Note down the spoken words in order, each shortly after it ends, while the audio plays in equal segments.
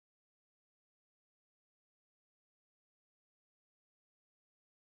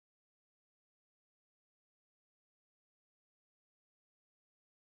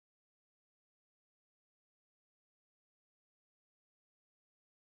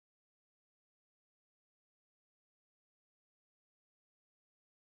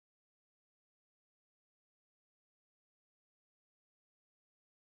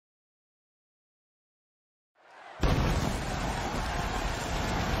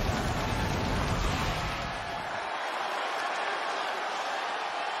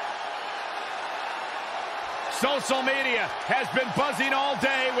Social media has been buzzing all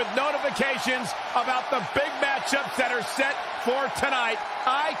day with notifications about the big matchups that are set for tonight.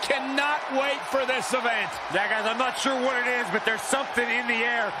 I cannot wait for this event. Yeah, guys, I'm not sure what it is, but there's something in the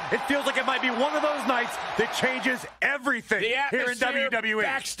air. It feels like it might be one of those nights that changes everything here in WWE.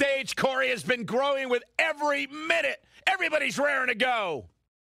 Backstage, Corey, has been growing with every minute. Everybody's raring to go.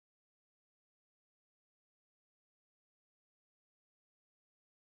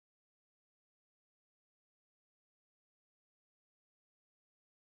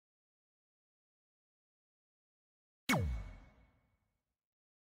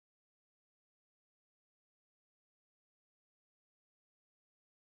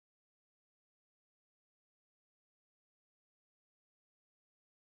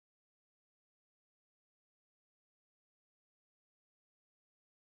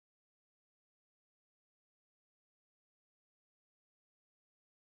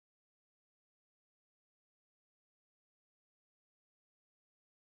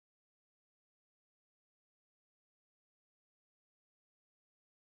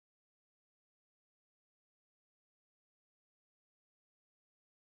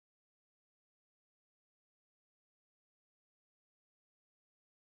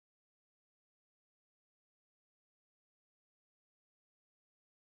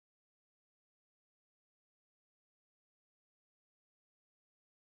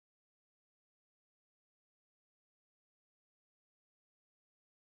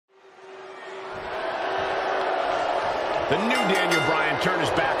 The new Daniel Bryan turned his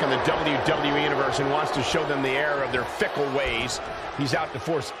back on the WWE Universe and wants to show them the error of their fickle ways. He's out to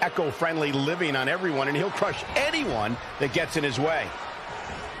force eco-friendly living on everyone, and he'll crush anyone that gets in his way.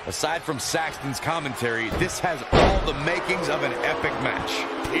 Aside from Saxton's commentary, this has all the makings of an epic match.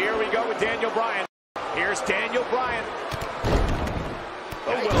 Here we go with Daniel Bryan. Here's Daniel Bryan.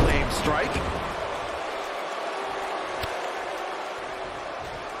 A well-aimed strike.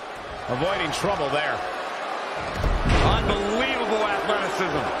 Avoiding trouble there. Unbelievable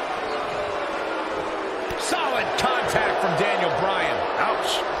athleticism. Solid contact from Daniel Bryan.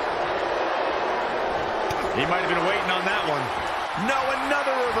 Ouch. He might have been waiting on that one. No,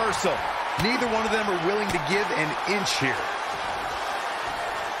 another reversal. Neither one of them are willing to give an inch here.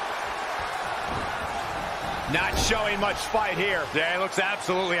 Not showing much fight here. Yeah, he looks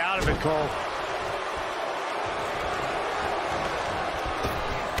absolutely out of it, Cole.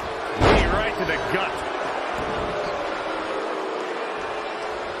 Knee right to the gut.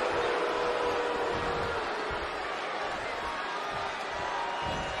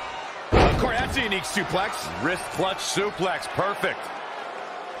 Corey, that's a unique suplex. Wrist clutch suplex, perfect.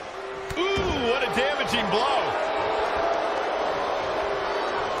 Ooh, what a damaging blow.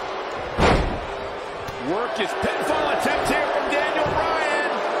 Work his pinfall attempt here from Daniel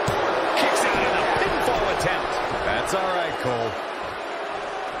Bryan. Kicks out in a pinfall attempt. That's all right, Cole.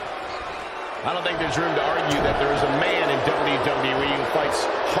 I don't think there's room to argue that there is a man in WWE who fights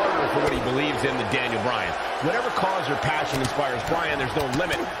harder for what he believes in than Daniel Bryan. Whatever cause or passion inspires Bryan, there's no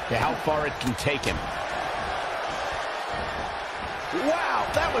limit to how far it can take him. Wow,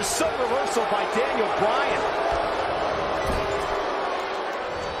 that was some reversal by Daniel Bryan.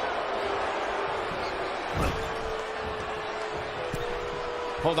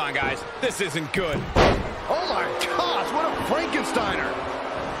 Hold on, guys. This isn't good. Oh, my gosh, what a Frankensteiner.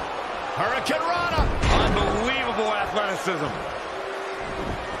 Hurricane Rana. Unbelievable athleticism.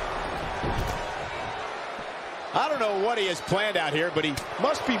 I don't know what he has planned out here, but he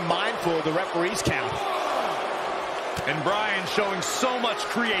must be mindful of the referee's count. And Bryan showing so much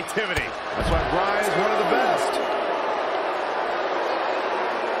creativity. That's why Bryan is one of the best.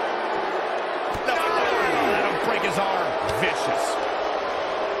 No, let him break his arm. Vicious.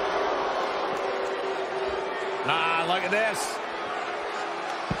 Ah, look at this.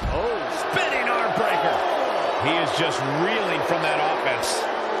 Oh, spinning arm breaker. He is just reeling from that offense.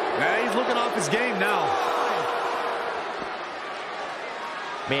 Yeah, he's looking off his game now.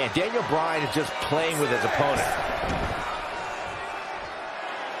 Man, Daniel Bryan is just playing with his opponent.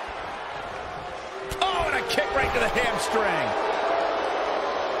 Oh, and a kick right to the hamstring.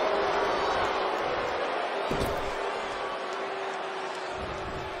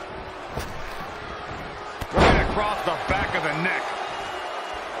 Right across the back of the neck.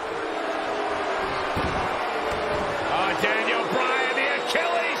 Daniel Bryan, the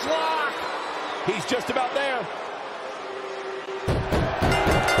Achilles lock. He's just about there.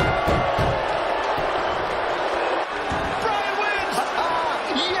 Bryan wins.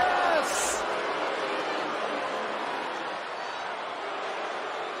 Yes!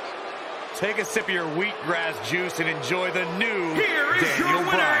 Take a sip of your wheatgrass juice and enjoy the new Here is Daniel your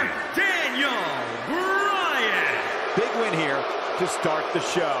winner, Bryan. Daniel Bryan. win here to start the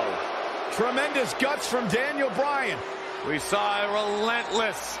show. Tremendous guts from Daniel Bryan. We saw a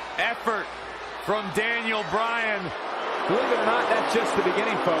relentless effort from Daniel Bryan. Believe it or not, that's just the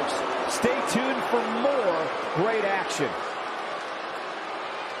beginning, folks. Stay tuned for more great action.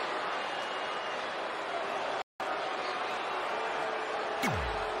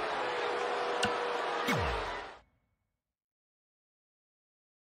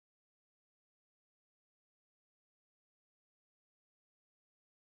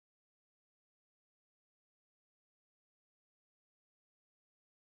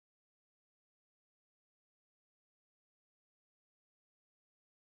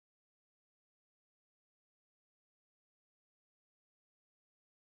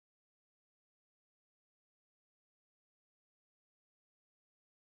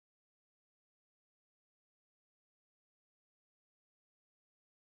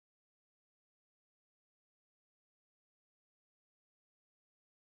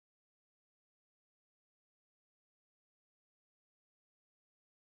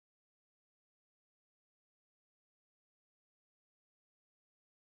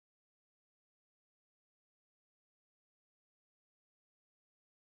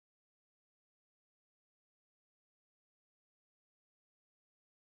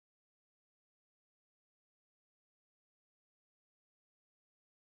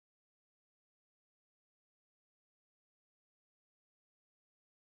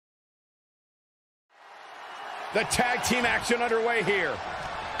 The tag team action underway here.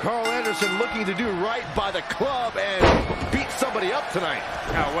 Carl Anderson looking to do right by the club and beat somebody up tonight.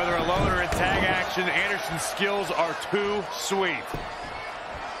 Now, whether alone or in tag action, Anderson's skills are too sweet.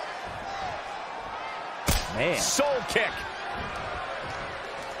 Man. Soul kick.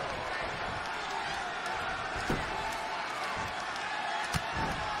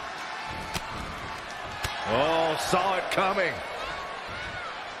 Oh, saw it coming.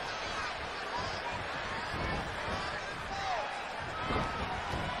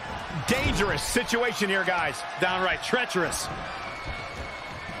 Dangerous situation here, guys. Downright treacherous.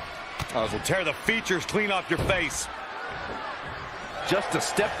 Oh, this will tear the features clean off your face. Just a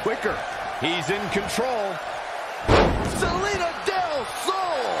step quicker. He's in control. Selena Del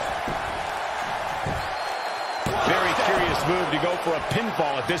Sol. Very curious move to go for a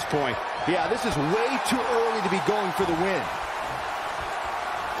pinfall at this point. Yeah, this is way too early to be going for the win.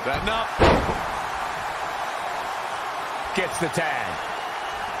 That enough. Gets the tag.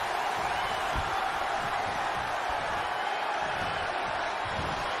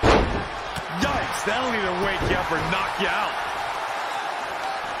 Yikes, that'll either wake you up or knock you out.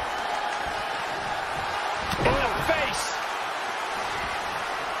 In the face.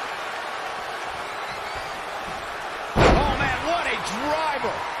 Oh, man, what a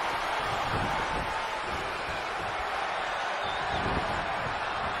driver.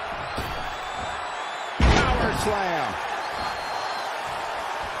 Power slam.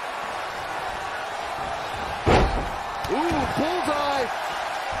 Ooh, bullseye.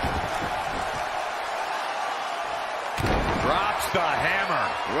 Drops the hammer.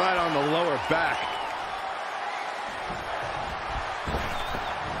 Right on the lower back.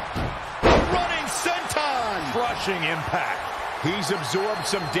 Running senton. Crushing impact. He's absorbed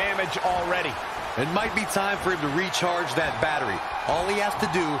some damage already. It might be time for him to recharge that battery. All he has to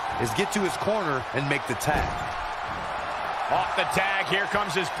do is get to his corner and make the tag. Off the tag, here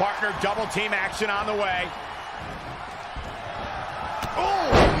comes his partner. Double team action on the way.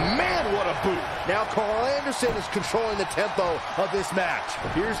 Oh, man, what a boot. Now Carl Anderson is controlling the tempo of this match.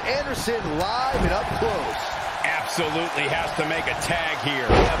 Here's Anderson live and up close. Absolutely has to make a tag here.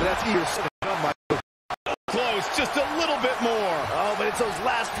 Yeah, but that's either Close, just a little bit more. Oh, but it's those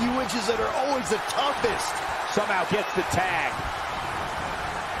last few inches that are always the toughest. Somehow gets the tag.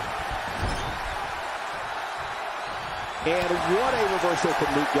 And what a reversal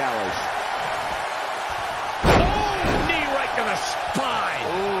from Luke Gallows. Oh, knee right in the spine.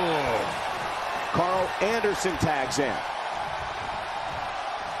 Ooh. Carl Anderson tags in.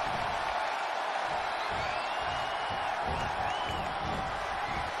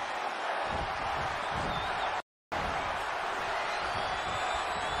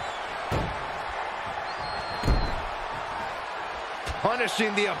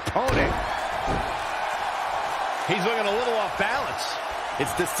 Punishing the opponent. He's looking a little off balance.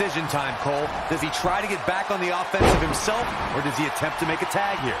 It's decision time, Cole. Does he try to get back on the offensive himself, or does he attempt to make a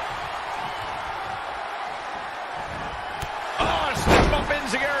tag here? Oh, step up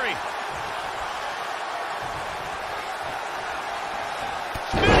Enziguri.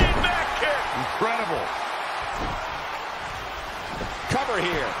 Spinning back kick. Incredible. Cover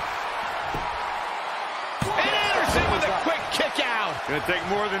here. And Anderson with a quick Gonna take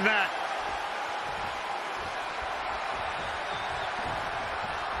more than that.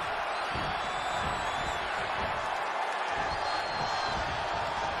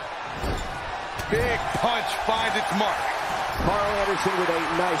 Big punch finds its mark. Carl Anderson with a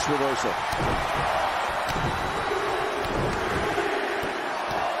nice reversal.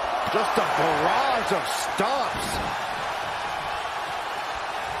 Just a barrage of stomps.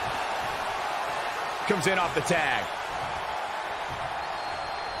 Comes in off the tag.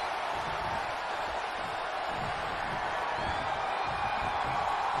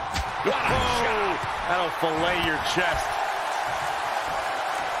 What a shot. That'll fillet your chest.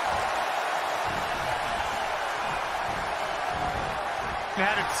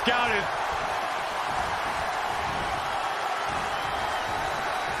 Had it scouted.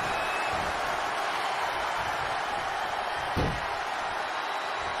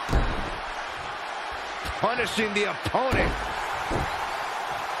 Punishing the opponent.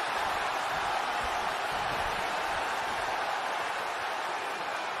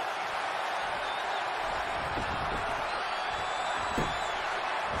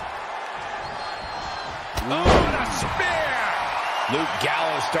 Oh, what a spear! Luke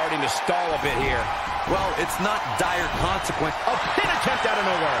Gallows starting to stall a bit here. Well, it's not dire consequence. A pin attempt out of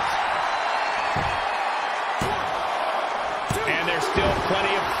nowhere. And there's still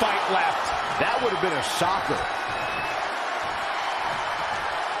plenty of fight left. That would have been a shocker.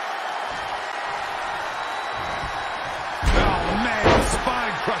 Oh, man,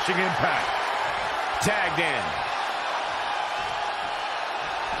 spine-crushing impact. Tagged in.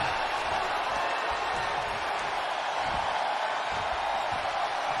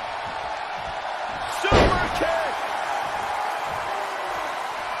 Super kick!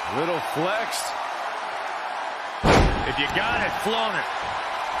 Little flex. If you got it, flown it.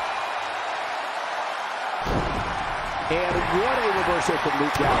 And what a reversal from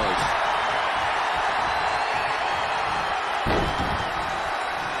Luke Gallows.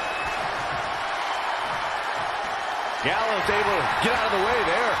 Gallows able to get out of the way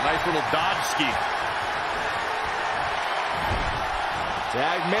there. Nice little dodge ski.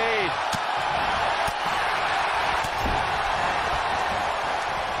 Tag made.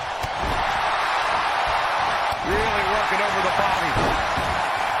 Really working over the body.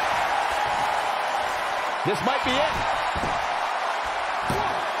 This might be it.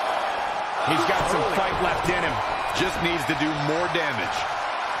 He's got some fight left in him. Just needs to do more damage.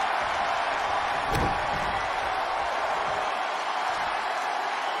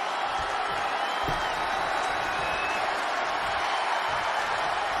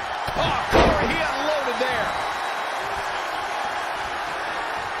 Oh, Corey, he unloaded there.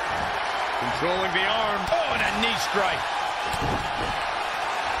 Controlling the arm. Oh, and a knee strike.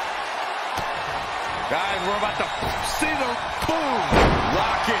 Guys, we're about to see the boom.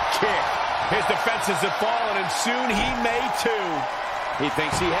 Rocket kick. His defenses have fallen, and soon he may too. He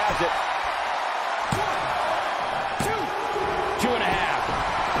thinks he has it. 2.5.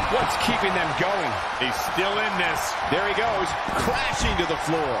 What's keeping them going? He's still in this. There he goes, crashing to the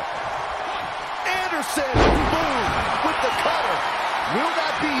floor. Anderson, boom, with the cutter. Will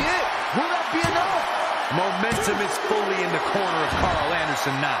that be it? Will that be enough? Momentum is fully in the corner of Carl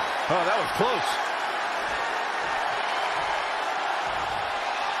Anderson now. Oh, that was close.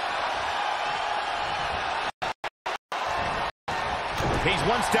 He's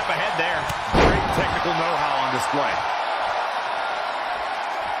one step ahead there. Great technical know-how on display.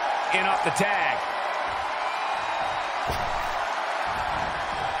 In off the tag.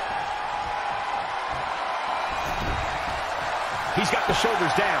 He's got the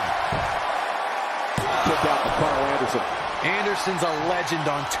shoulders down. Kick out to Carl Anderson. Anderson's a legend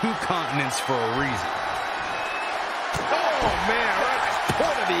on 2 continents for a reason. Oh, man, right at the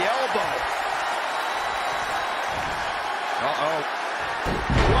point of the elbow. Uh-oh.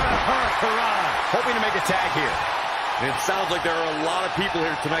 What a hurrah. Hoping to make a tag here. It sounds like there are a lot of people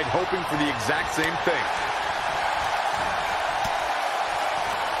here tonight hoping for the exact same thing.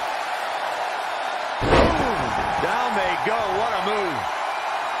 Boom. Down they go. What a move.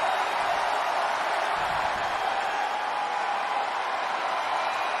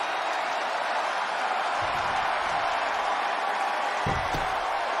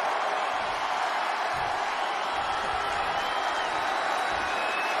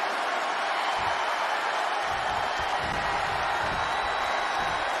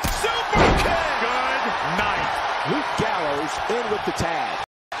 Luke Gallows in with the tag.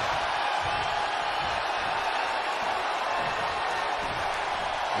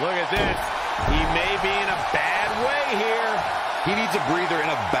 Look at this. He may be in a bad way here. He needs a breather in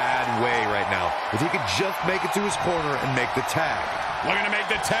a bad way right now. If he could just make it to his corner and make the tag. Looking to make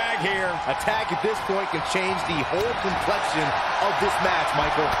the tag here. A tag at this point can change the whole complexion of this match,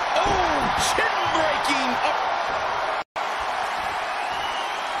 Michael. Oh, chin breaking. Oh,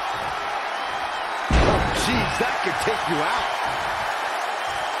 jeez, that could take you out.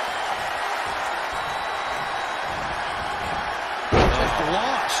 Just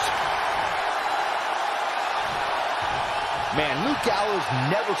launched. Man, Luke Gallows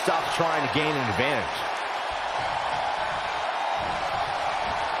never stops trying to gain an advantage.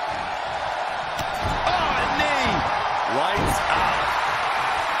 Lights out.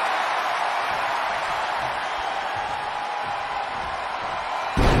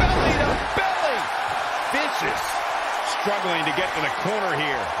 Belly to belly. Vicious. Struggling to get to the corner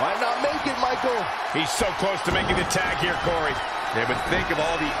here. Might not make it, Michael. He's so close to making the tag here, Corey. Yeah, but think of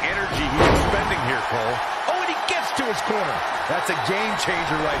all the energy he's expending here, Cole. Oh, and he gets to his corner. That's a game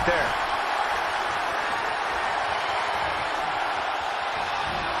changer right there.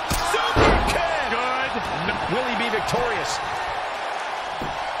 Super kick! Good. Will he be victorious?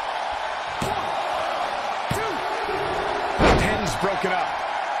 Pin's broken up.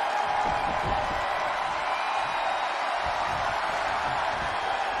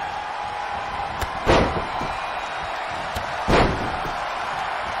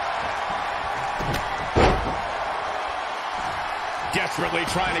 Desperately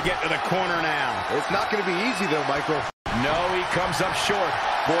trying to get to the corner now. It's not going to be easy, though, Michael. No, he comes up short.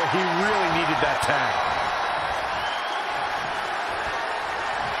 Boy, he really needed that tag.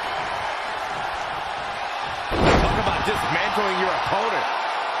 Talk about dismantling your opponent.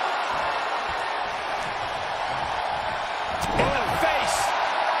 In the face.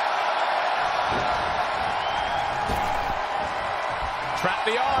 Trap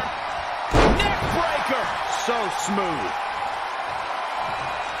the arm. Neck breaker. So smooth.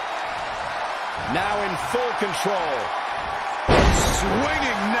 Now in full control.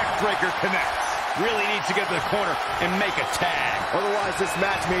 Swinging neck breaker connects. Really needs to get to the corner and make a tag. Otherwise, this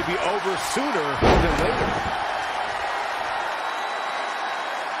match may be over sooner than later.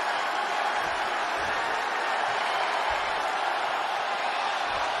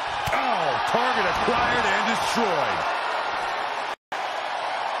 Oh, target acquired and destroyed.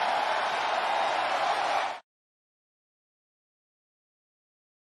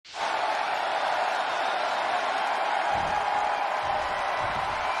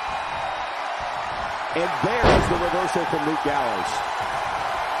 And there's the reversal from Luke Gallows.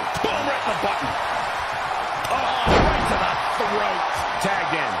 Boom, right in the button. Oh, right to the throat.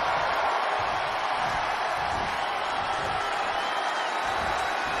 Tagged in.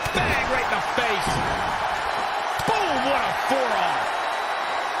 Bang, right in the face. Boom, what a forearm.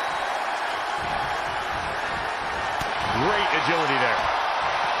 Great agility there.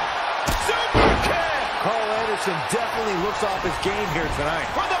 Super kick. Carl Anderson definitely looks off his game here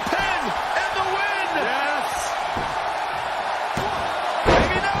tonight. For the pin and the win. Yes.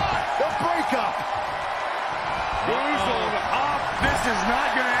 Maybe not. The breakup. Boozled off. This is not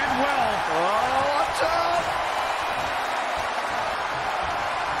going to end well. Oh, watch out.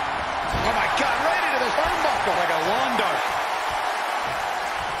 Oh, my God, right into the turnbuckle. Like a lawn dart.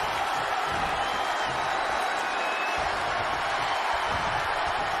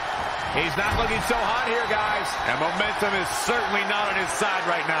 He's not looking so hot here, guys. And momentum is certainly not on his side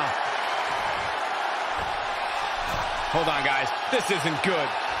right now. Hold on, guys. This isn't good.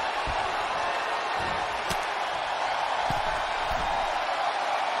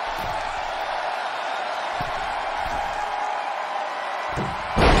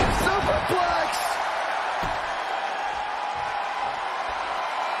 Superplex.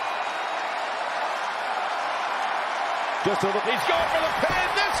 Just a little. He's going for the pin.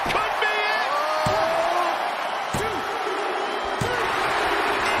 This could be it.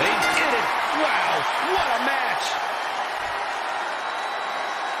 They did it. Wow, what a match.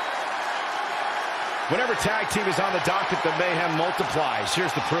 Whenever tag team is on the docket, the mayhem multiplies.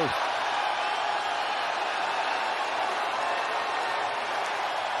 Here's the proof.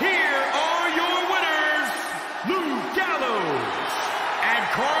 Here are your winners, Luke Gallows and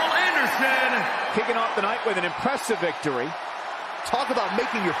Carl Anderson. Kicking off the night with an impressive victory. Talk about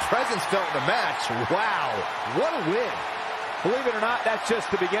making your presence felt in the match. Wow, what a win. Believe it or not, that's just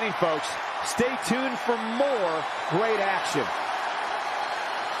the beginning, folks. Stay tuned for more great action.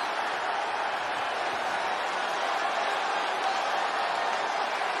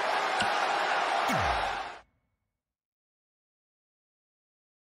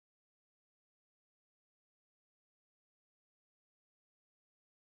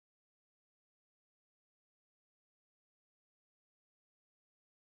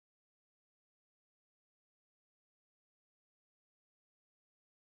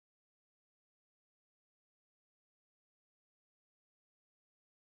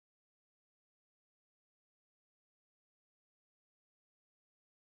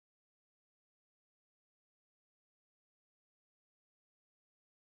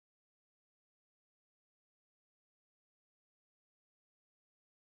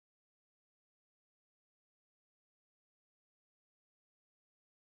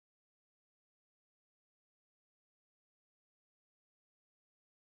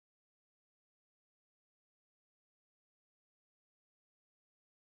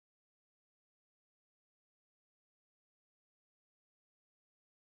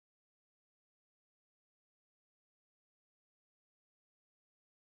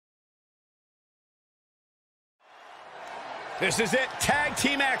 This is it. Tag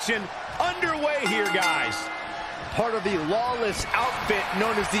team action underway here, guys. Part of the lawless outfit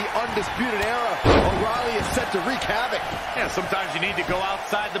known as the Undisputed Era, O'Reilly is set to wreak havoc. Yeah, sometimes you need to go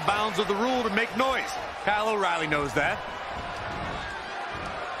outside the bounds of the rule to make noise. Kyle O'Reilly knows that.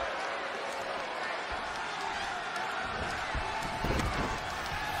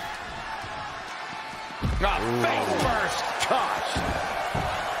 Face first. Gosh.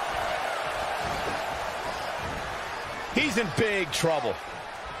 He's in big trouble.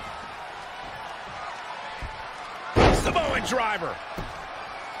 Samoan driver.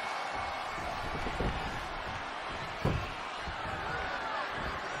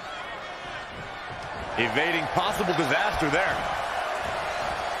 Evading possible disaster there.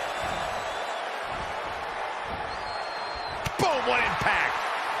 Boom, what impact.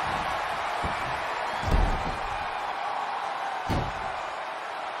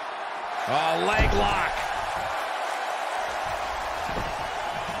 A leg lock.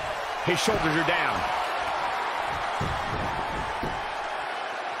 His shoulders are down.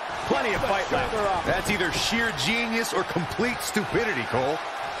 Plenty of fight left. That's either sheer genius or complete stupidity, Cole.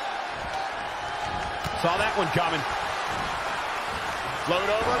 Saw that one coming. Float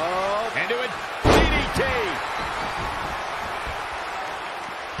over. Into it. DDT.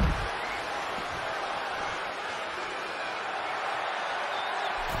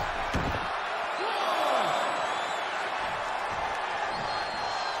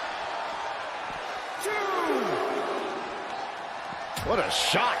 What a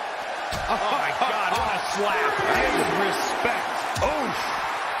shot. Oh, my God, what a slap. Give respect. Oof.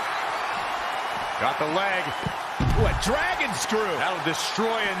 Got the leg. Ooh, a dragon screw. That'll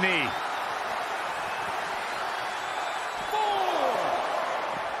destroy a knee. 4.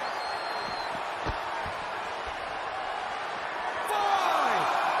 5.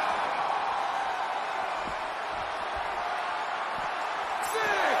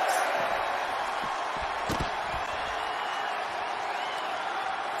 6.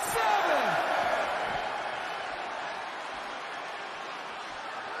 7.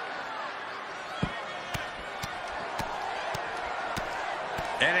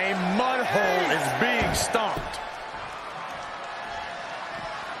 And a mud hole is being stomped.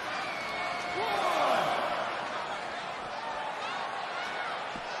 1.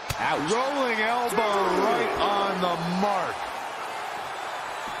 Ouch. Rolling elbow right on the mark.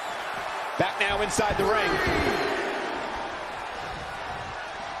 Back now inside the ring.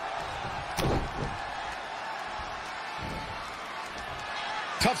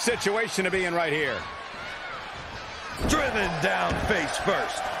 Tough situation to be in right here. Driven down face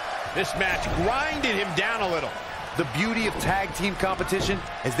first. This match grinded him down a little. The beauty of tag team competition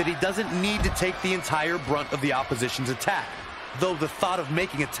is that he doesn't need to take the entire brunt of the opposition's attack, though the thought of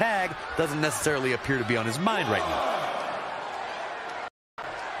making a tag doesn't necessarily appear to be on his mind right now.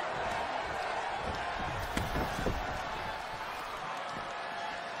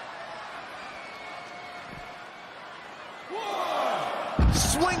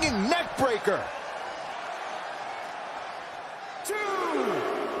 Swinging neck breaker. 2.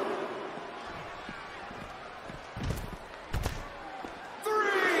 3.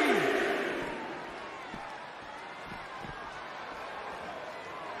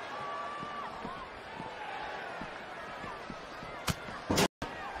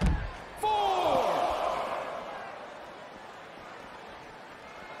 4.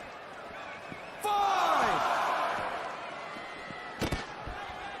 5.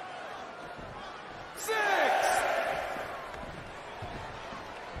 6.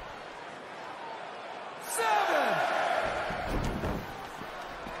 7.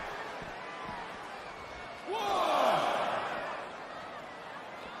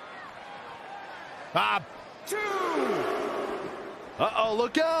 1. 2. Uh-oh,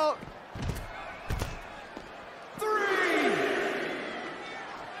 look out. 3.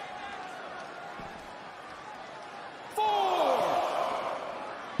 4.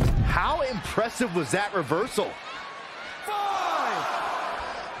 How impressive was that reversal? 5.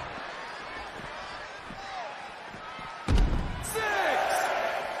 6.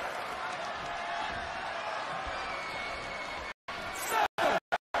 7.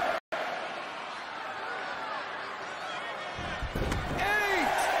 8.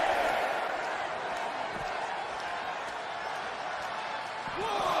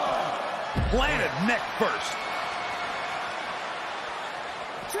 Planted neck first.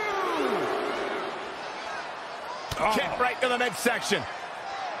 2. Kick right to the midsection.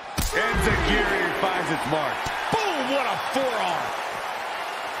 Enziguri finds its mark. Boom, what a forearm.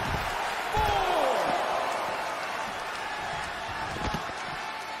 4.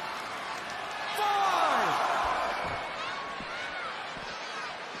 5.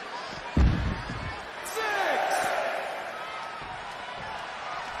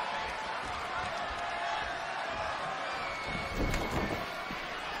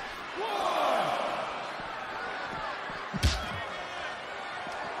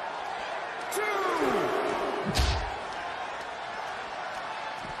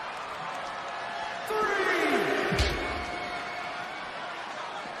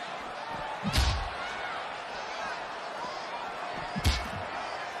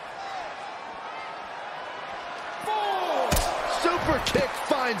 Super kick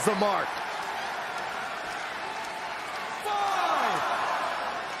finds the mark. 5,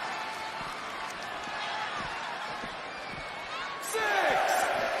 6,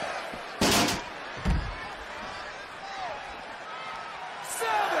 7.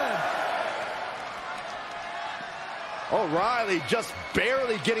 O'Reilly just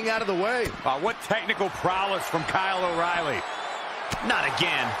barely getting out of the way. What technical prowess from Kyle O'Reilly. Not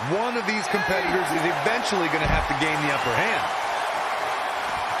again. One of these competitors is eventually going to have to gain the upper hand.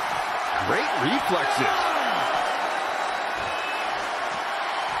 Great reflexes.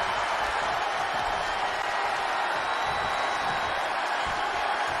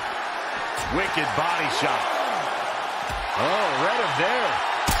 Wicked body shot. Oh, read him there.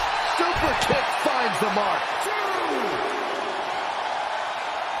 Super kick finds the mark. 2,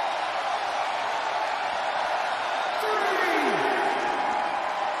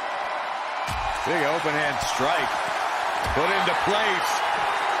 3. Big open hand strike. Put into place.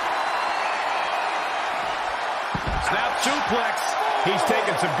 Snap suplex. He's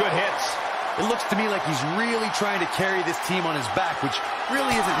taking some good hits. It looks to me like he's really trying to carry this team on his back, which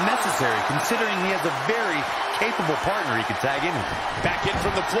really isn't necessary, considering he has a very capable partner he can tag in with. Back in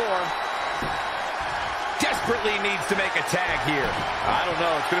from the floor. Desperately needs to make a tag here. I don't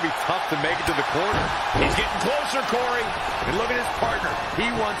know. It's going to be tough to make it to the corner. He's getting closer, Corey. And look at his partner. He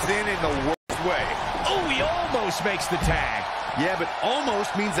wants in the worst way. Oh, he almost makes the tag. Yeah, but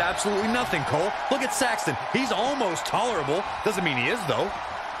almost means absolutely nothing, Cole. Look at Saxton. He's almost tolerable. Doesn't mean he is, though.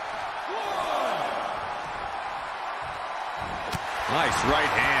 Nice right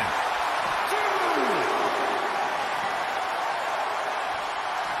hand.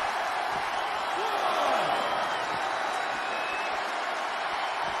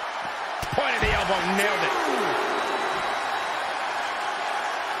 2. Point of the elbow, nailed it.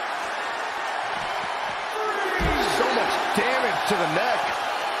 So much damage to the neck.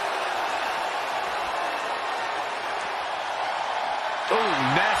 Oh,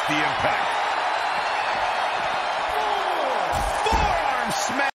 nasty impact. Forearm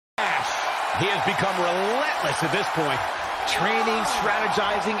smash. He has become relentless at this point. Training,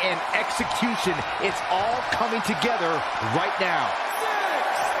 strategizing, and execution. It's all coming together right now.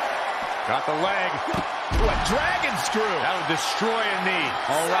 Got the leg. Ooh, a dragon screw. That'll destroy a knee.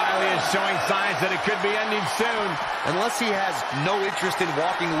 O'Reilly is showing signs that it could be ending soon. Unless he has no interest in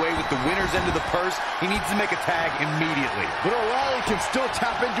walking away with the winner's end of the purse, he needs to make a tag immediately. But O'Reilly can still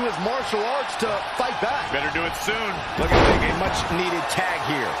tap into his martial arts to fight back. Better do it soon. Looking to make a much-needed tag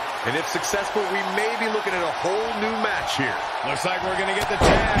here. And if successful, we may be looking at a whole new match here. Looks like we're going to get the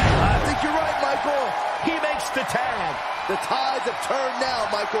tag. I think you're right, Michael. He makes the tag. The tides have turned now,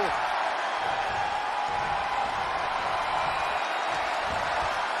 Michael.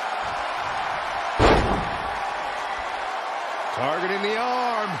 Targeting the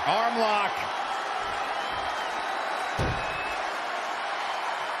arm. Arm lock.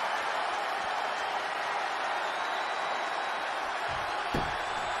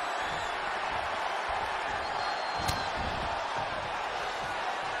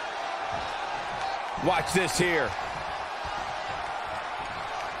 Watch this here.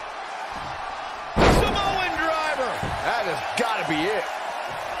 Samoan driver. That has got to be it.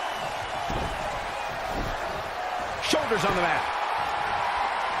 Shoulders on the mat.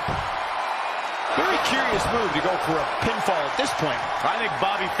 Very curious move to go for a pinfall at this point. I think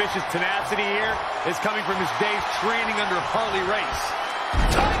Bobby Fish's tenacity here is coming from his days training under Harley Race.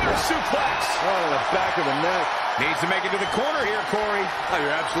 Tiger suplex. Oh, the back of the neck. Needs to make it to the corner here, Corey. Oh,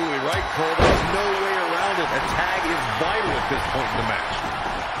 you're absolutely right, Cole. There's no way around it. A tag is vital at this point in the match.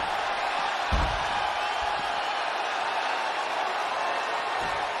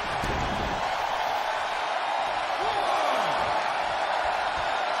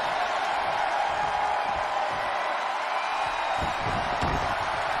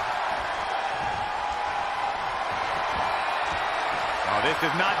 Oh, this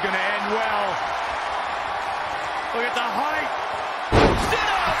is not going to end well. Look at the height. Sit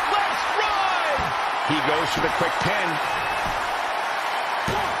up, let's ride. He goes for the quick pin.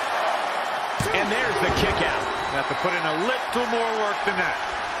 And there's the kick out. Have to put in a little more work than that.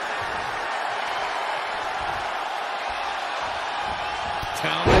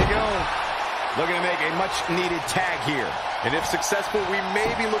 Down they go. Looking to make a much-needed tag here. And if successful, we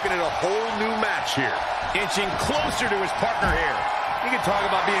may be looking at a whole new match here. Inching closer to his partner here. You can talk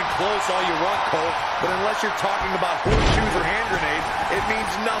about being close all you want, Cole, but unless you're talking about horseshoes or hand grenades, it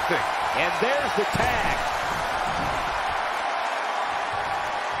means nothing. And there's the tag.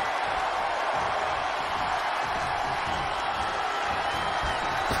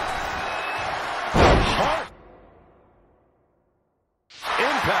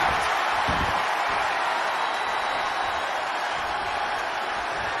 Impact.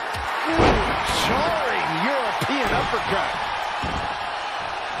 Jarring European uppercut.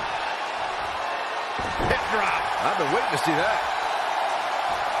 Hip drop. I've been waiting to see that.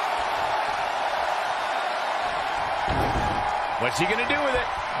 What's he going to do with it?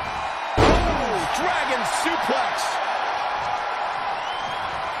 Oh, dragon suplex.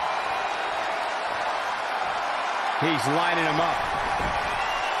 He's lining him up.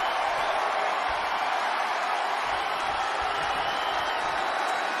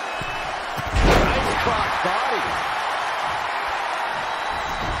 Nice cross body.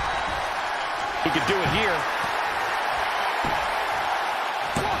 He could do it here.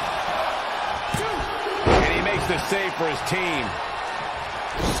 And he makes the save for his team.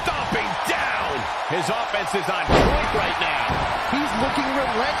 Stomping down. His offense is on point right now. He's looking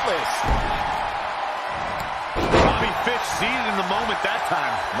relentless. Bobby Fish seized in the moment that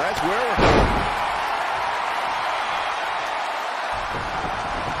time. That's where we're...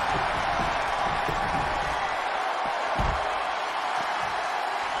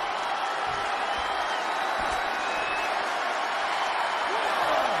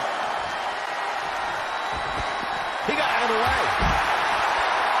 He got out of the way.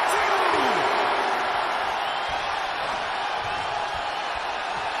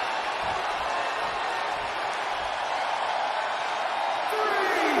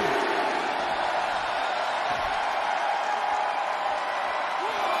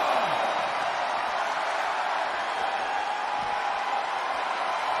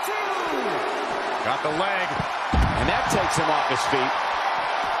 Got the leg. And that takes him off his feet.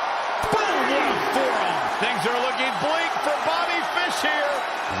 Boom, what a forearm. Things are looking bleak for Bobby Fish here.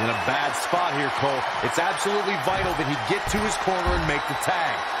 He's in a bad spot here, Cole. It's absolutely vital that he get to his corner and make the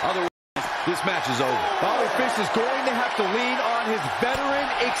tag. Otherwise, this match is over. Bobby Fish is going to have to lean on his veteran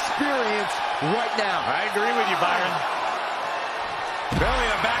experience right now. I agree with you, Byron. Belly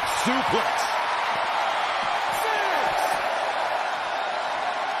to back suplex.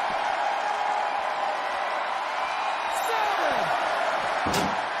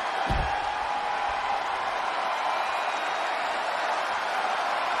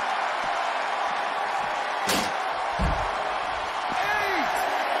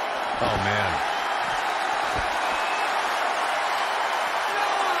 Oh, man.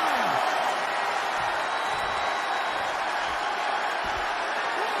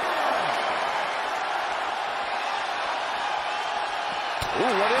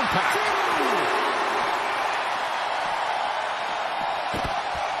 Ooh, what impact.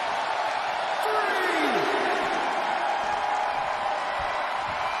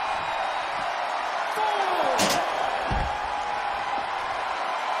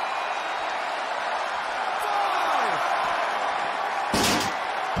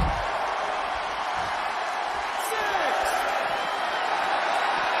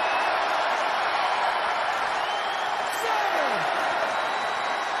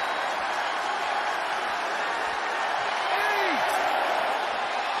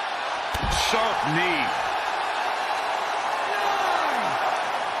 Sharp knee.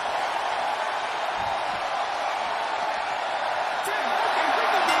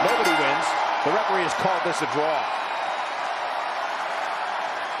 Nobody wins. The referee has called this a draw.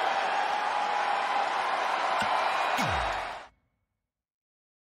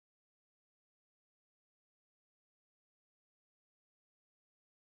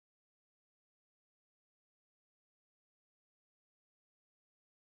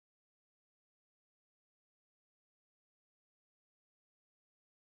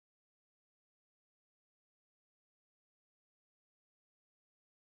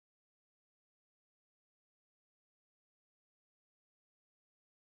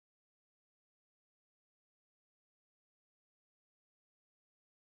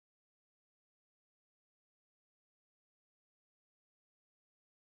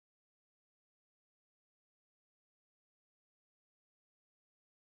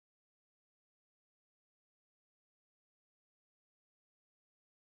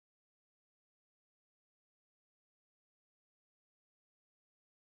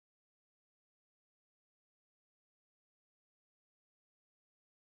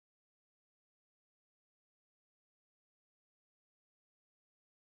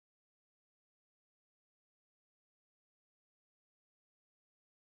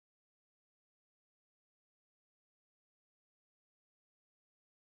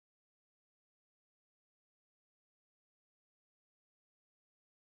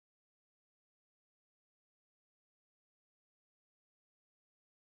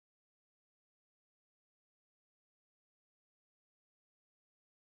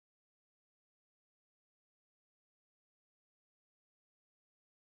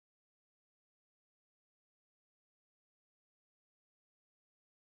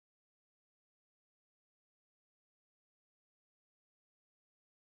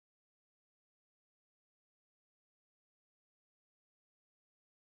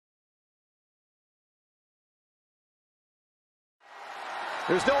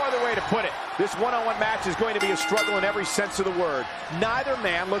 There's no other way to put it. This one-on-one match is going to be a struggle in every sense of the word. Neither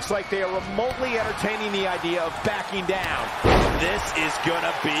man looks like they are remotely entertaining the idea of backing down. This is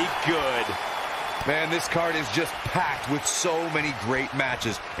gonna be good. Man, this card is just packed with so many great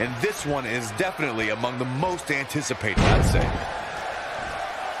matches, and this one is definitely among the most anticipated, I'd say.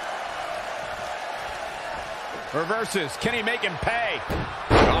 Reverses. Can he make him pay?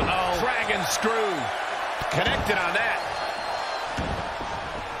 Uh-oh. Dragon screw. Connected on that.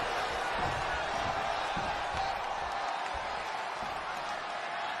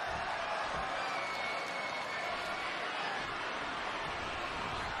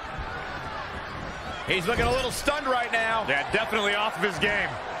 He's looking a little stunned right now. Yeah, definitely off of his game.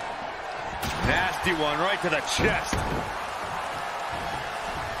 Nasty one right to the chest.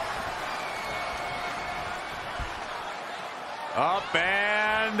 Up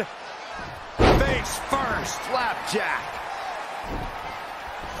and face first. Flapjack.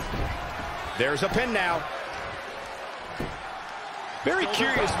 There's a pin now. Very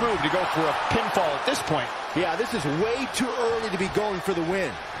curious move to go for a pinfall at this point. Yeah, this is way too early to be going for the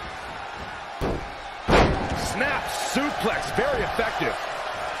win. Snap suplex, very effective.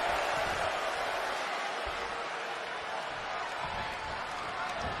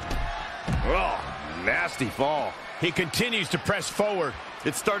 Oh, nasty fall. He continues to press forward.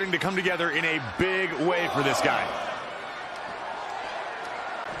 It's starting to come together in a big way for this guy.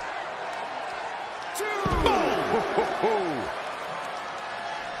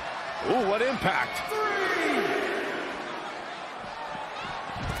 Ooh, what impact. Boom!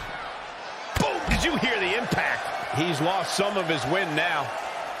 Did you hear the impact? He's lost some of his wind now.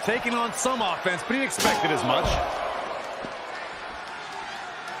 Taking on some offense, but he expected as much.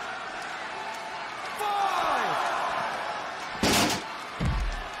 5,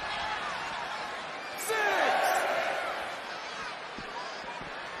 6.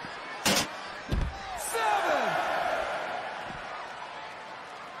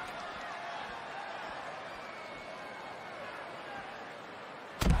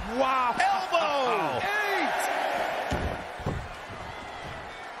 Wow. Elbow! 8.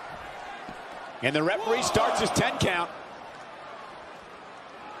 And the referee starts his 10 count.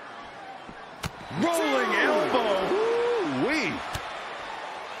 Rolling elbow. Ooh-wee.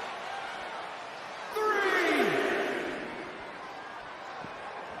 3,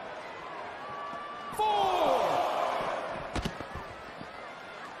 4,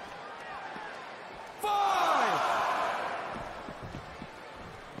 5,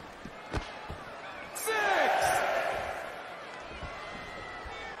 6,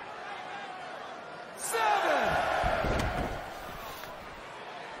 7,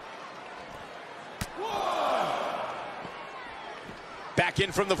 1. Back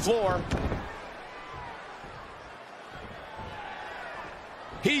in from the floor.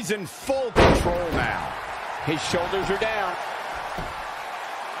 He's in full control now. His shoulders are down.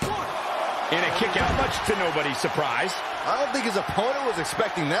 And a kick out, much to nobody's surprise. I don't think his opponent was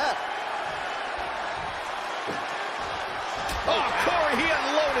expecting that. Oh, Corey, he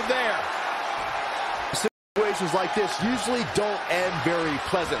unloaded there. Situations like this usually don't end very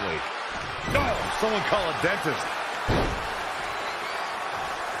pleasantly. No, someone call a dentist.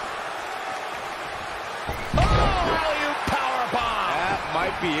 Alley-oop powerbomb. That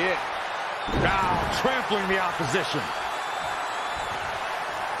might be it. Now trampling the opposition.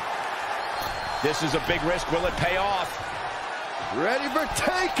 This is a big risk. Will it pay off? Ready for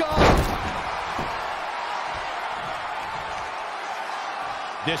takeoff.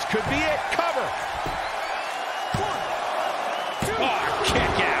 This could be it. Cover. 1, 2. Oh,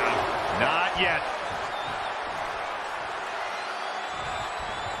 kick out. Not yet.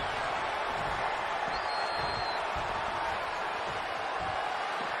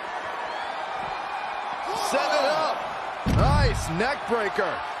 Set it up. Nice neck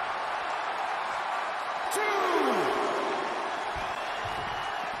breaker. 2.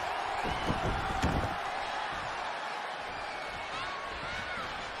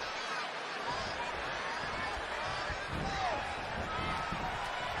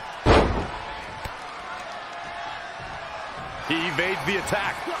 He evades the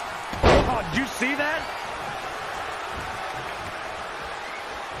attack. Oh, did you see that?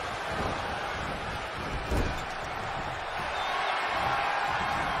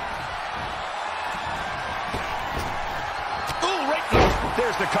 Ooh, right.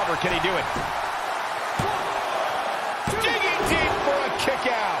 There's the cover. Can he do it? 1, 2. Digging deep for a kick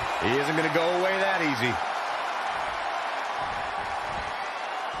out. He isn't going to go away that easy.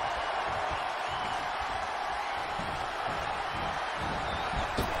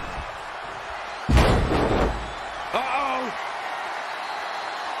 Uh-oh.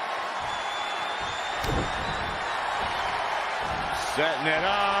 Setting it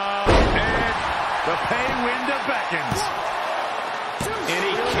up, and the pay window beckons. And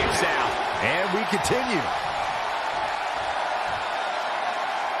he kicks out. And we continue.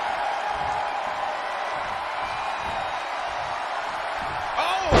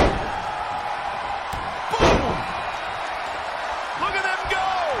 Oh! Boom! Look at them go!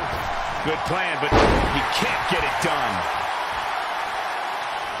 Good plan, but he can't get it done.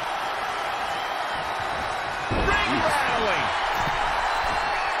 Ring rattling!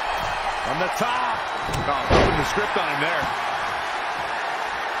 From the top. Oh, flipping the script on him there.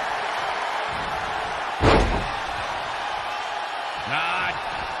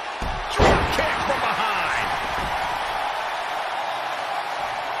 Drop kick from behind.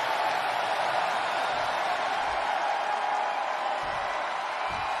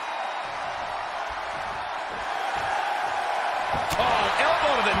 Oh,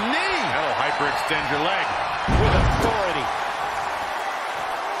 elbow to the knee. That'll hyperextend your leg. With authority.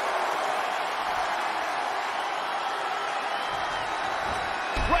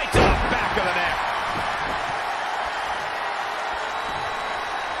 Right to the back of the neck.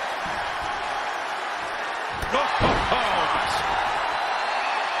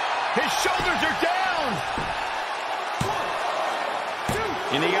 His shoulders are down.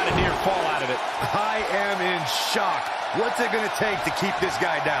 And he got a near fall out of it. I am in shock. What's it going to take to keep this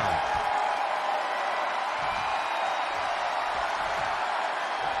guy down?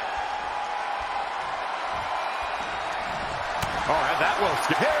 Oh, that will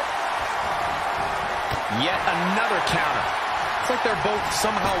hit. Yet another counter. It's like they're both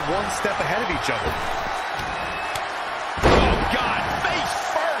somehow one step ahead of each other. Oh, God. Face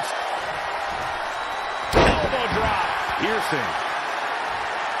first. Elbow drop. Piercing.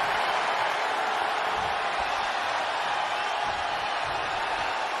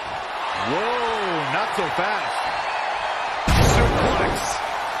 Whoa, not so fast. Suplex.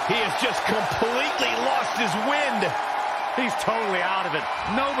 He has just completely lost his wind. He's totally out of it.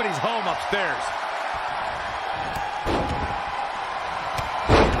 Nobody's home upstairs.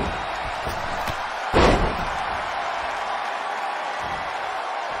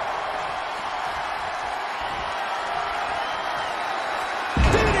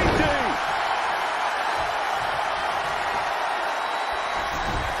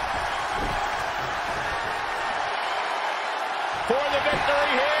 For the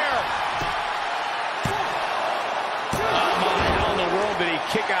victory here. Oh my, how in the world did he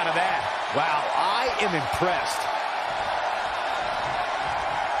kick out of that? Wow, I am impressed.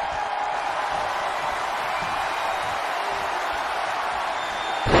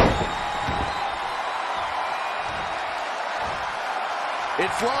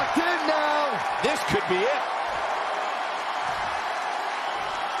 It's locked in now. This could be it.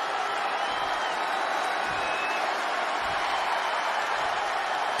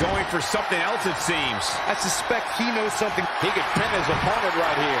 Going for something else, it seems. I suspect he knows something. He could pin his opponent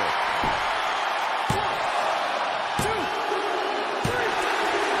right here. 1, 2,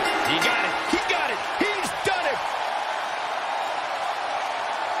 3. He got it. He got it. He's done it.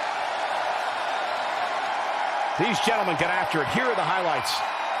 These gentlemen get after it. Here are the highlights.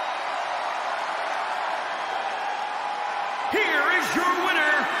 Here is your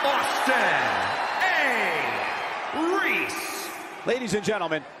winner, Austin A. Reese. Ladies and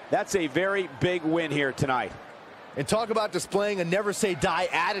gentlemen, that's a very big win here tonight. And talk about displaying a never-say-die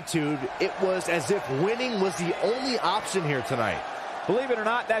attitude. It was as if winning was the only option here tonight. Believe it or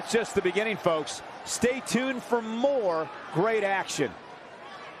not, that's just the beginning, folks. Stay tuned for more great action.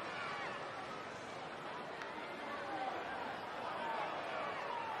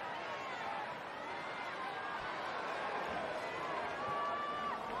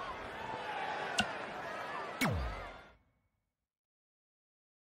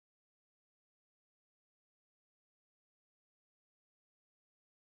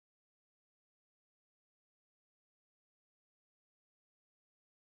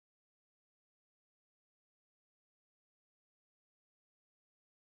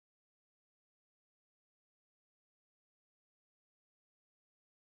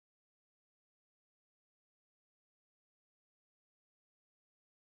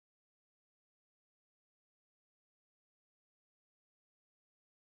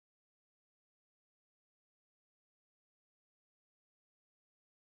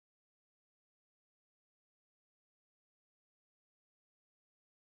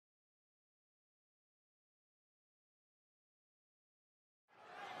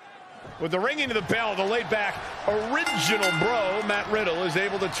 With the ringing of the bell, the laid-back original bro, Matt Riddle, is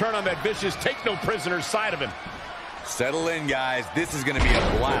able to turn on that vicious take-no-prisoners side of him. Settle in, guys. This is going to be a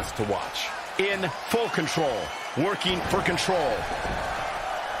blast to watch. in full control, working for control.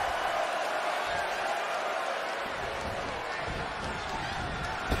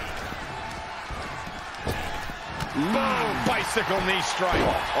 Boom! Bicycle knee strike.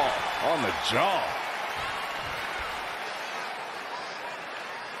 Oh, on the jaw.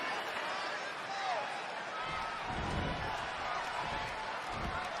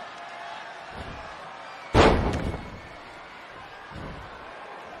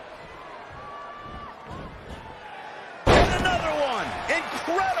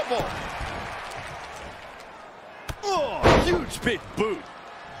 Incredible! Oh, huge big boot.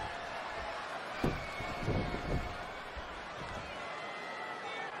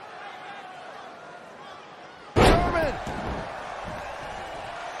 German!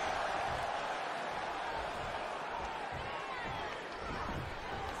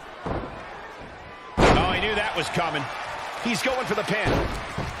 Oh, he knew that was coming. He's going for the pin.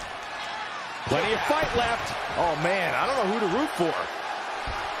 Plenty of fight left. Oh, man, I don't know who to root for.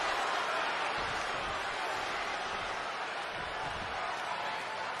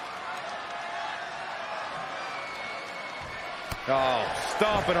 Oh,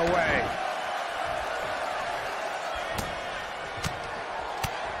 stomping away.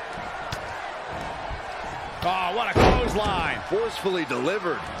 Oh, what a clothesline. Forcefully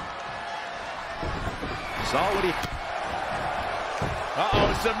delivered. Saw what he...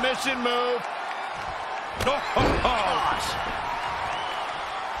 Uh-oh, submission move. Oh, gosh.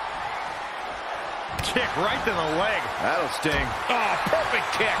 Kick right to the leg. That'll sting. Oh, perfect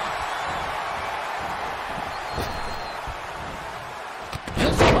kick.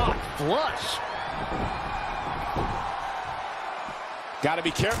 Just caught flush. Got to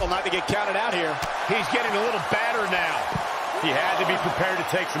be careful not to get counted out here. He's getting a little battered now. He had to be prepared to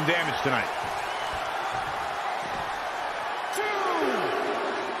take some damage tonight.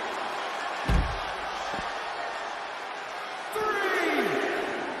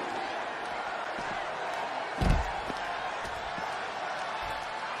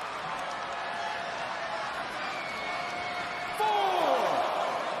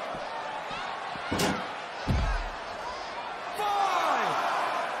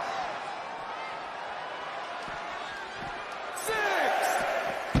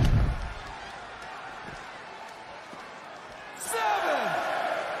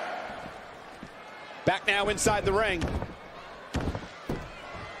 Back now inside the ring.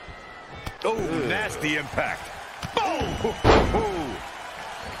 Oh, nasty impact. Boom!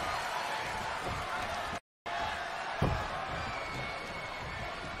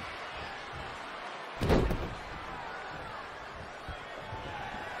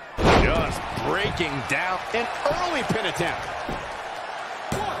 Just breaking down. An early pin attempt.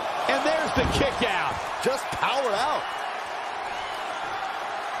 And there's the kick out. Just powered out.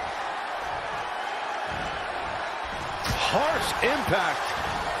 Harsh impact.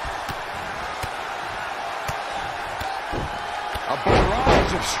 A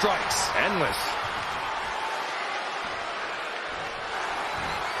barrage of strikes. Endless.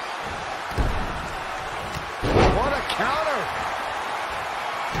 What a counter.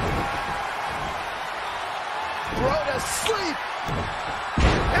 Throw to sleep.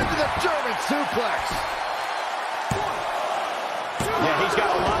 Into the German suplex. Yeah, he's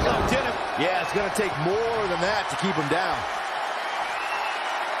got a lot left in him. Yeah, it's going to take more than that to keep him down.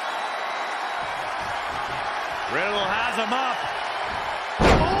 Riddle has him up.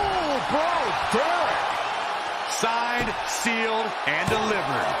 Oh, bro, damn. Signed, sealed, and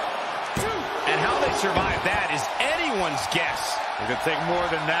delivered. And how they survive that is anyone's guess. It could take more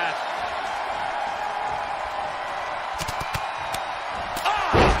than that.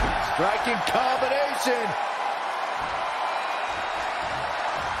 Striking combination.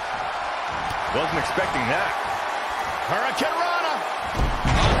 Wasn't expecting that. Hurricane Rana.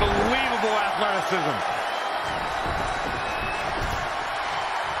 Unbelievable athleticism.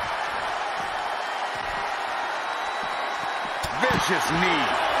 Vicious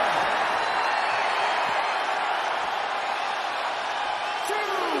knee.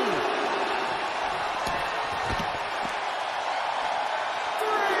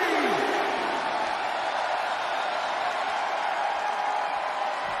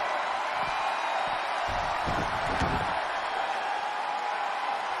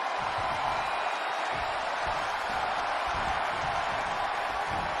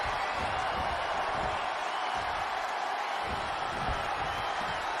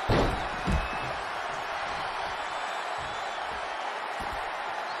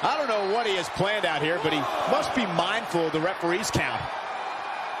 I don't know what he has planned out here, but he must be mindful of the referee's count.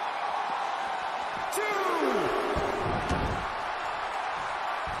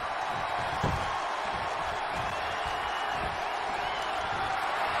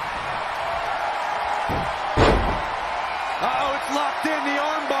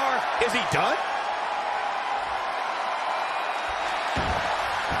 done?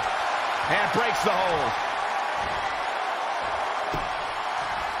 And breaks the hold.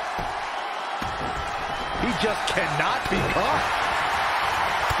 He just cannot be caught.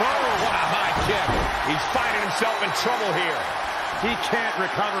 Oh, what a high kick. He's finding himself in trouble here. He can't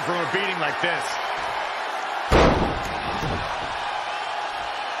recover from a beating like this.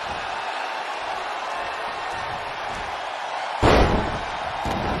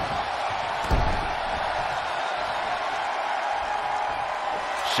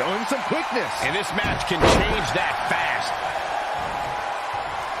 Showing some quickness. And this match can change that fast.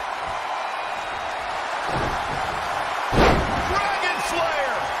 Dragon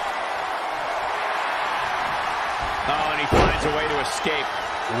Slayer! Oh, and he finds a way to escape.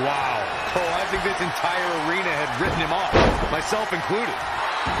 Wow. Cole, I think this entire arena had written him off, myself included.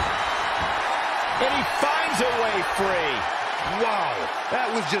 And he finds a way free. Wow.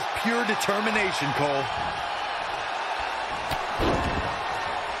 That was just pure determination, Cole.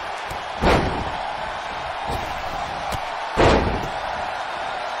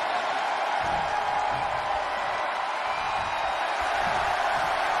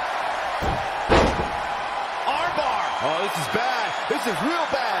 Oh, this is bad. This is real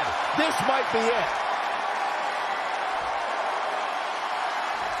bad. This might be it.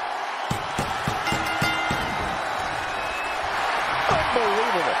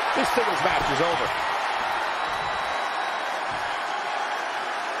 Unbelievable. This singles match is over.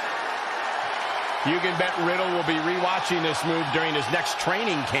 You can bet Riddle will be rewatching this move during his next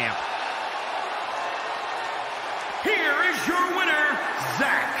training camp. Here is your winner,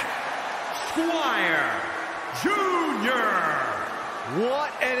 Zack Squire Jr.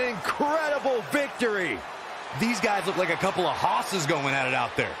 What an incredible victory. These guys look like a couple of hosses going at it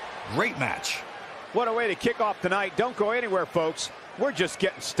out there. Great match. What a way to kick off tonight. Don't go anywhere, folks. We're just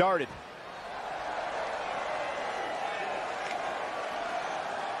getting started.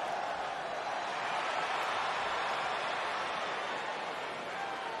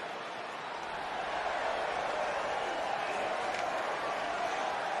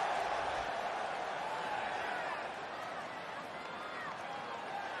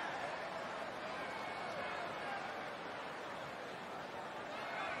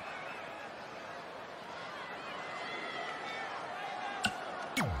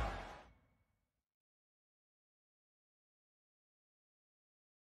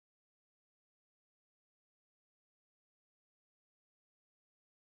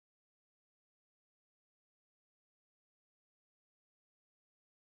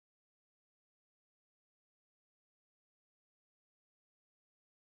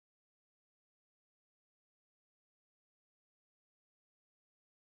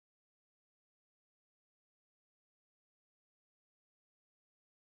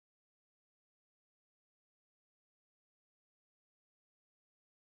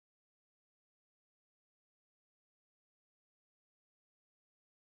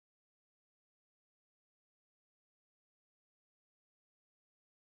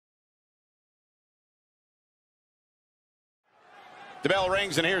 The bell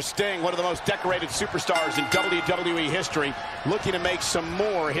rings, and here's Sting, one of the most decorated superstars in WWE history, looking to make some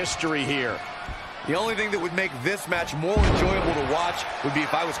more history here. The only thing that would make this match more enjoyable to watch would be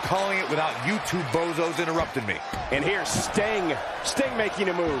if I was calling it without you two bozos interrupting me. And here's Sting. Sting making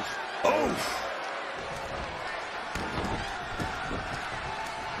a move. Oof.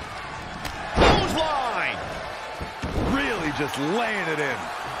 Clothesline! Really just laying it in.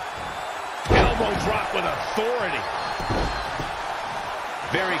 Elbow drop with authority.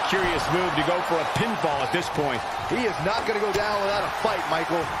 Very curious move to go for a pinfall at this point. He is not going to go down without a fight,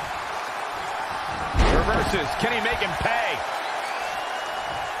 Michael. Reverses. Can he make him pay?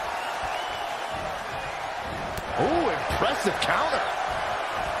 Ooh, impressive counter.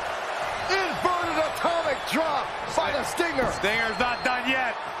 Inverted atomic drop by the Stinger. Stinger's not done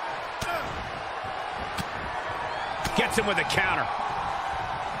yet. Gets him with a counter.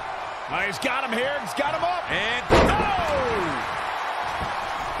 Oh, he's got him here. He's got him up. And oh!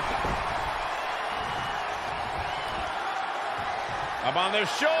 Up on their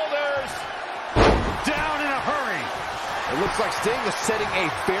shoulders. down in a hurry. It looks like Sting is setting a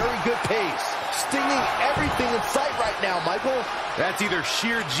very good pace. Stinging everything in sight right now, Michael. That's either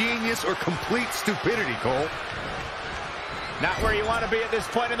sheer genius or complete stupidity, Cole. Not where you want to be at this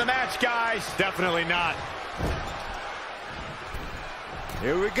point in the match, guys. Definitely not.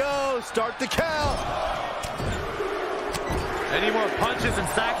 Here we go. Start the count. Any more punches and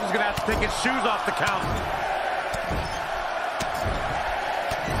Saxon's going to have to take his shoes off the count.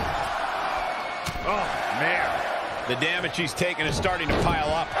 Oh, man. The damage he's taken is starting to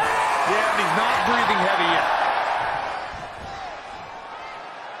pile up. Yeah, and he's not breathing heavy yet.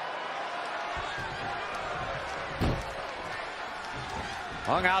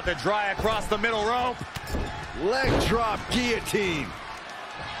 Hung out to dry across the middle rope. Leg drop guillotine.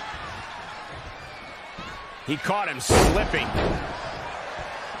 He caught him slipping.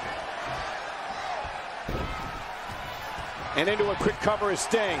 And into a quick cover is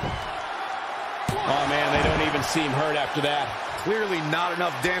Sting. Oh, man, they don't even seem hurt after that. Clearly not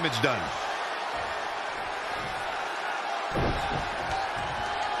enough damage done.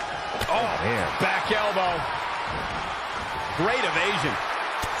 Oh, man. Back elbow. Great evasion.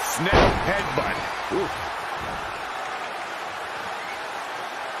 Snap headbutt. Ooh.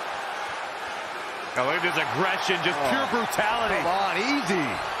 Oh, look at this aggression, just pure brutality. Come on, easy.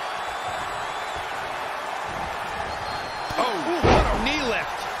 Oh, what a knee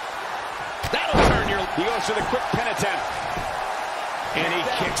lift. That'll turn your... He goes to the quick pin attempt. And he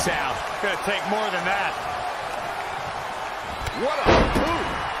kicks out. Gonna take more than that. What a boot.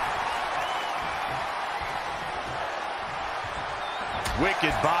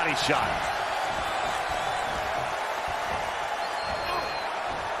 Wicked body shot.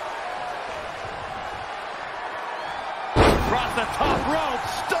 Across the top rope.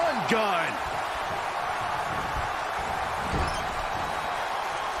 Stun gun.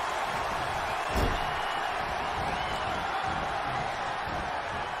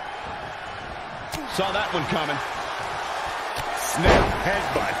 Saw that one coming. Snap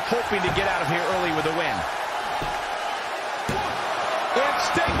headbutt. Hoping to get out of here early with a win. And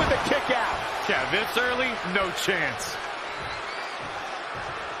Sting with the kick out. Yeah, this early, no chance.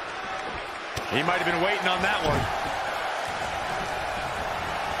 He might have been waiting on that one.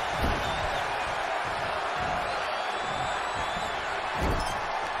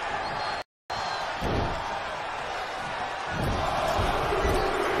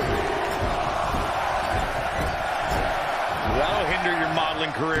 That'll hinder your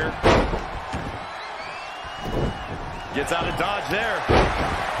modeling career. Gets out of dodge there.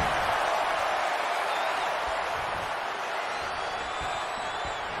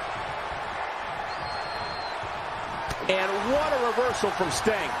 And what a reversal from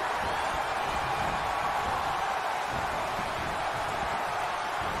Sting.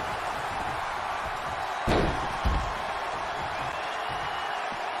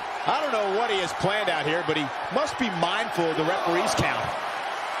 I don't know what he has planned out here, but he must be mindful of the referee's count.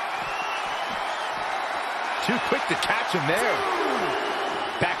 Too quick to catch him there.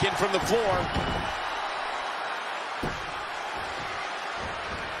 Back in from the floor.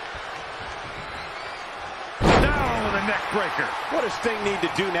 Down with a neck breaker. What does Sting need to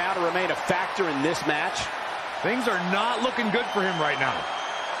do now to remain a factor in this match? Things are not looking good for him right now.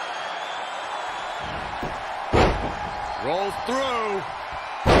 Rolls through.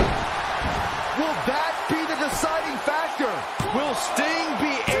 Will that be the deciding factor? Will Sting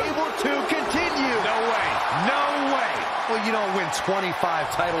be able to continue? No way. No way. Well, you don't win 25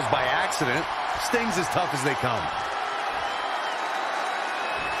 titles by accident. Sting's as tough as they come.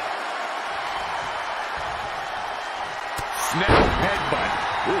 Snap headbutt.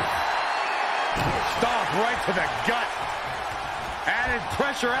 Ooh. Stomp right to the gut. Added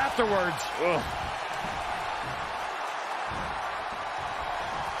pressure afterwards. Ugh.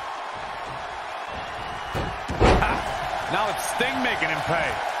 Now it's Sting making him pay.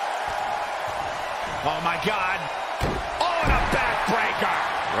 Oh, my God. Oh, and a backbreaker.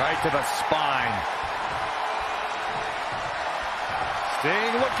 Right to the spine.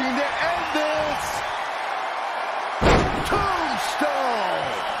 Sting looking to end this.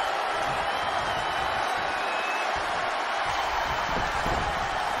 Tombstone.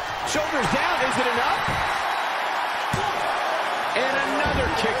 Shoulders down, is it enough? And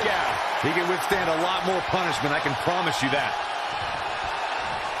another kick out. He can withstand a lot more punishment, I can promise you that.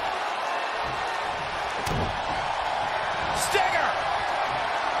 Stinger!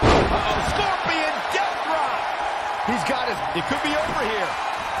 Uh-oh, Scorpion death drop! He's got his... It could be over here.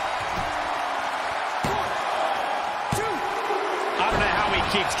 I don't know how he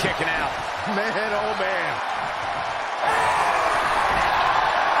keeps kicking out. Man, oh man.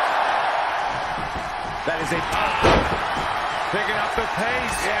 That is a... Picking up the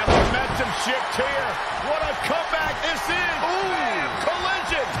pace. Yeah, momentum shift here. What a comeback this is. Ooh,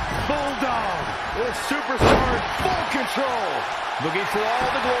 collision. Bulldog. This superstar in full control. Looking for all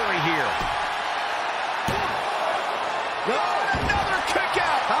the glory here. No, another kick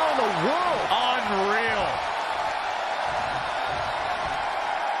out. How in the world? Unreal.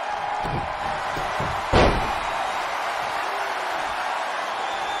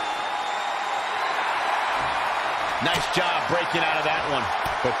 Nice job breaking out of that one.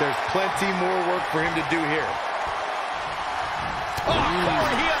 But there's plenty more work for him to do here. Oh,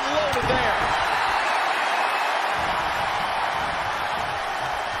 he unloaded there.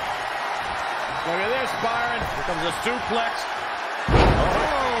 Look at this, Byron. Here comes a suplex.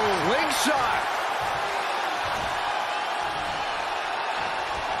 Oh, ring shot.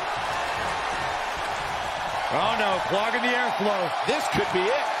 Oh, no, clogging the airflow. This could be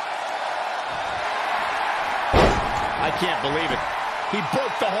it. I can't believe it. He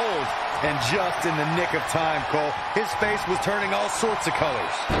broke the hold. And just in the nick of time, Cole, his face was turning all sorts of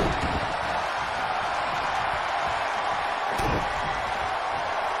colors.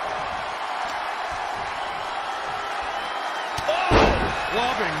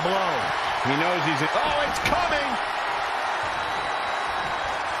 Clubbing blow. He knows he's in. Oh, it's coming.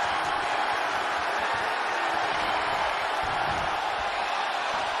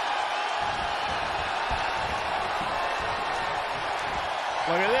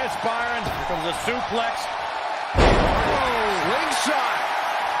 Look at this, Byron. Here comes a suplex. Oh, ring shot.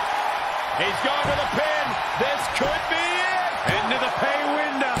 He's going to the pin. This could be it. Into the pay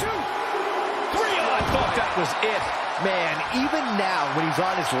window. 2, 3. Oh, I thought that was it. Man, even now, when he's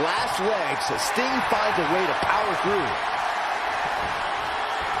on his last legs, Sting finds a way to power through.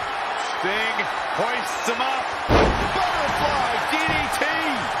 Sting hoists him up. Butterfly DDT.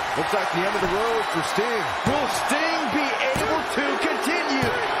 Looks like the end of the road for Sting. Will Sting be able to continue?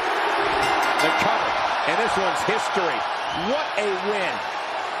 The cover, and this one's history. What a win.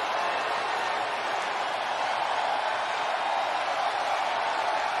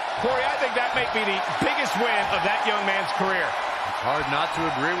 Corey, I think that may be the biggest win of that young man's career. It's hard not to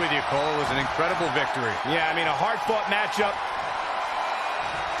agree with you, Cole. It was an incredible victory. Yeah, I mean, a hard-fought matchup.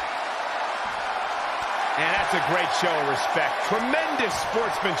 And that's a great show of respect. Tremendous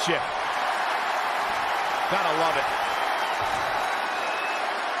sportsmanship. Gotta love it.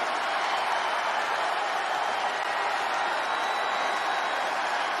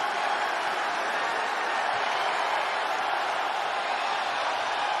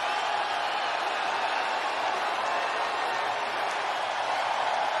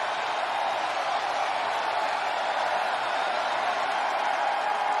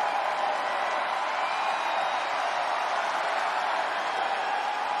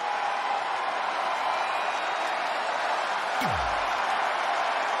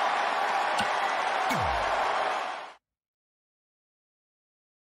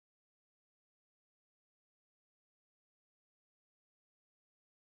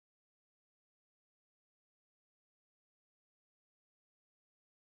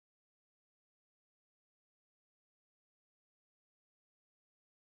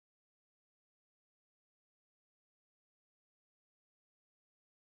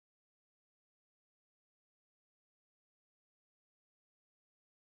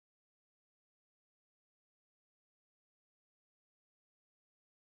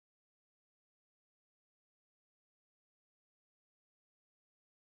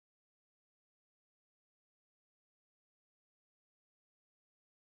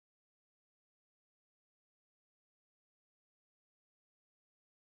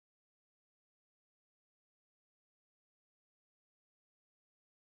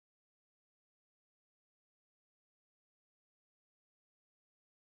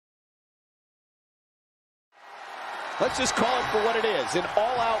 Let's just call it for what it is, an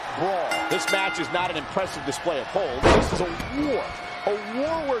all-out brawl. This match is not an impressive display of hold. This is a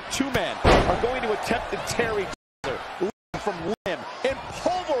war where two men are going to attempt to tear each other limb from limb and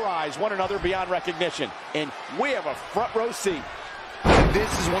pulverize one another beyond recognition. And we have a front row seat.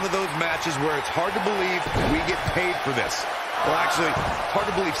 This is one of those matches where it's hard to believe we get paid for this. Well, actually, hard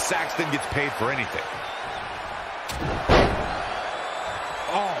to believe Saxton gets paid for anything.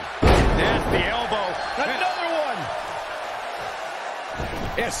 Oh, nasty elbow. Another one.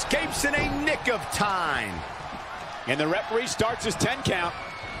 Escapes in a nick of time. And the referee starts his 10 count.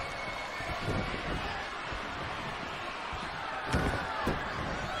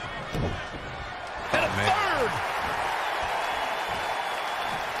 And a third.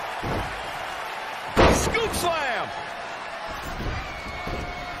 Scoop slam.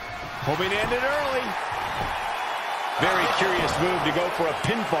 Hoping to end it early. Very curious move to go for a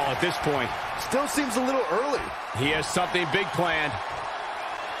pinfall at this point. Still seems a little early. He has something big planned.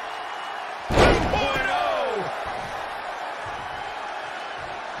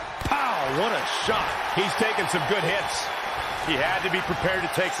 What a shot. He's taking some good hits. He had to be prepared to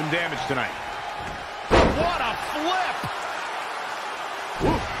take some damage tonight. What a flip!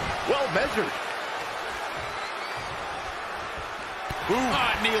 Ooh, well measured.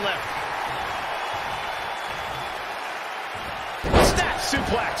 Knee lift.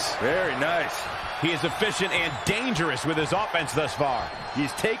 Suplex. Very nice. He is efficient and dangerous with his offense thus far.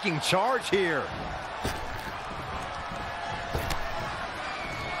 He's taking charge here.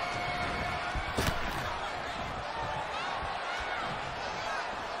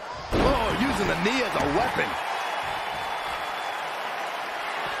 Oh, using the knee as a weapon.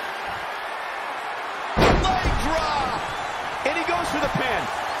 Leg drop. And he goes for the pin.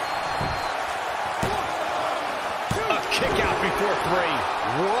 A kick out before 3.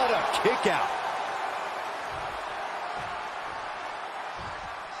 What a kick out.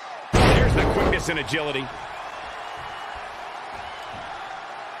 There's the quickness and agility.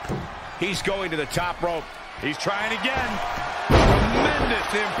 He's going to the top rope. He's trying again.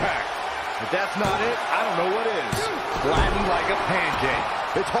 Tremendous impact. If that's not it, I don't know what is. Flattened like a pancake.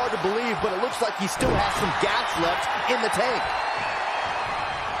 It's hard to believe, but it looks like he still has some gas left in the tank.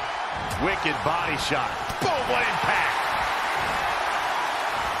 Wicked body shot. Boom, what impact.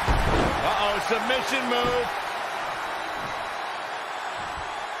 Uh-oh, submission move.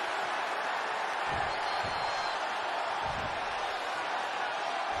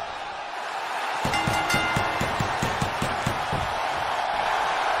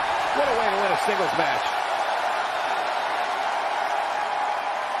 What a way to win a singles match.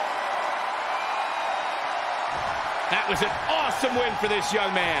 That was an awesome win for this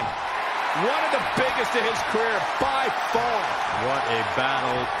young man. One of the biggest of his career by far. What a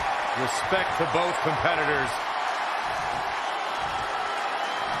battle. Respect to both competitors.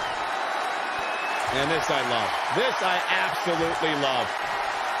 And this I love. This I absolutely love.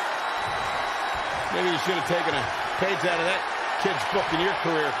 Maybe you should have taken a page out of that kid's book in your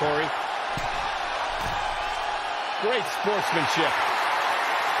career, Corey. Great sportsmanship.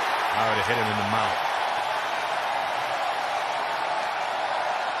 I would have hit him in the mouth.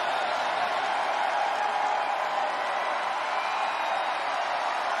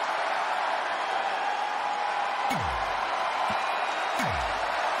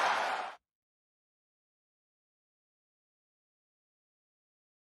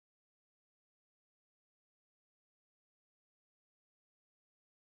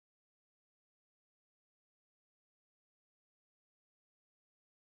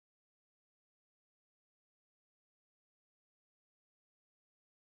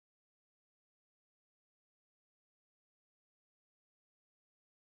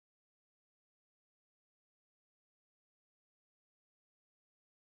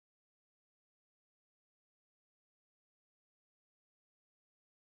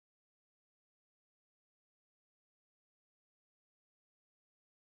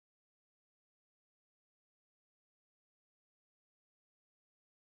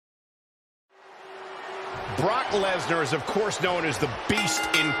 Brock Lesnar is, of course, known as the Beast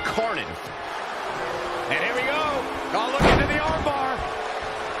Incarnate. And here we go. Oh, look into the armbar.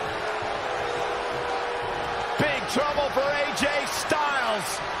 Big trouble for AJ Styles.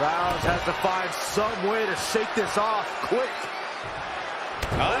 Styles has to find some way to shake this off quick.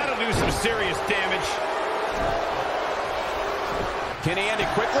 Now that'll do some serious damage. Can he end it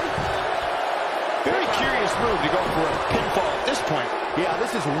quickly? Very curious move to go for a pinfall at this point. Yeah,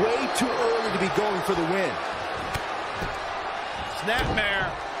 this is way too early to be going for the win. Snapmare.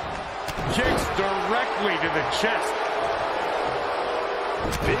 Kicks directly to the chest.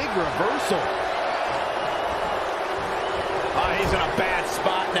 Big reversal. Oh, he's in a bad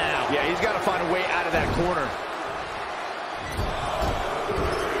spot now. Yeah, he's got to find a way out of that corner.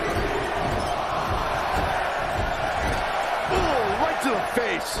 Oh, right to the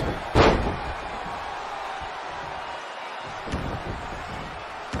face.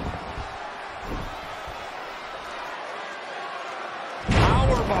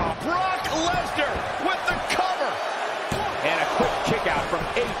 Powerbomb. Brock Lesnar with the cover. And a quick kick out from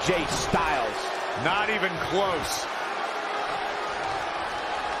AJ Styles. Not even close.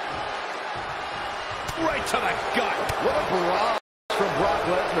 Right to the gut. What a barrage from Brock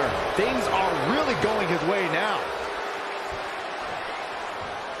Lesnar. Things are really going his way now.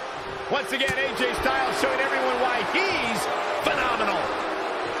 Once again, AJ Styles showing everyone why he's phenomenal.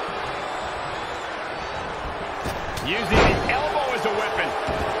 Using the elbow as a weapon.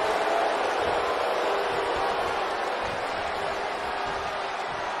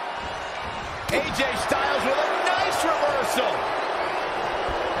 AJ Styles with a nice reversal.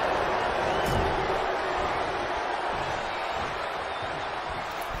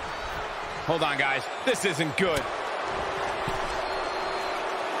 Hold on, guys. This isn't good.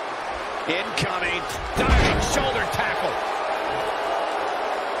 Incoming. Diving shoulder tackle.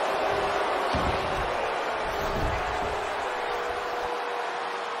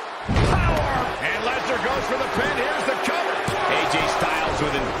 Power. And Lesnar goes for the pin. Here's the cover. AJ Styles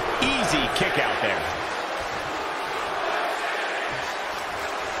there.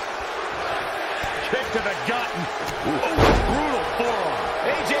 Kick to the gut. Brutal forearm.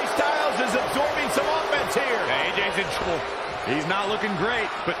 AJ Styles is absorbing some offense here. Yeah, AJ's in trouble. He's not looking great,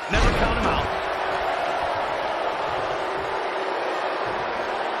 but never count him out.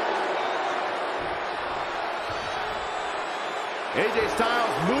 AJ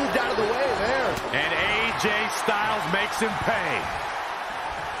Styles moved out of the way there. And AJ Styles makes him pay.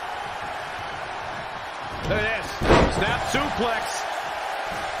 Look at this. Snap suplex.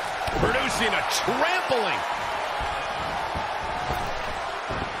 Producing a trampling.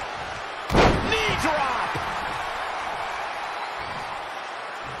 Knee drop.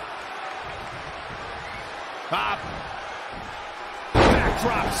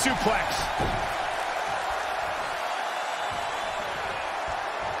 Backdrop suplex.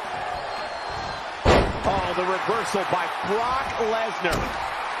 Oh, the reversal by Brock Lesnar.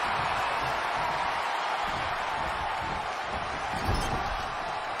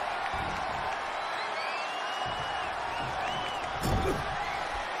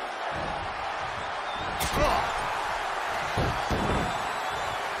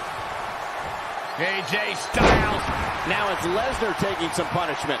 AJ Styles. Now it's Lesnar taking some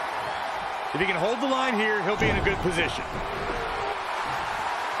punishment. If he can hold the line here, he'll be in a good position.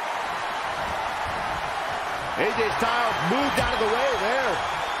 AJ Styles moved out of the way there.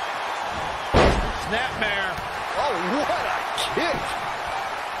 Snapmare. Oh, what a kick.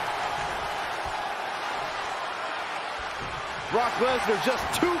 Brock Lesnar just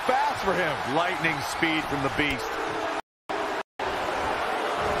too fast for him. Lightning speed from the Beast.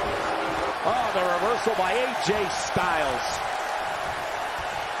 Oh, the reversal by AJ Styles.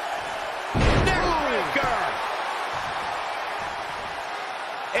 Neckbreaker.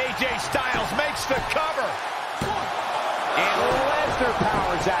 AJ Styles makes the cover. And Lesnar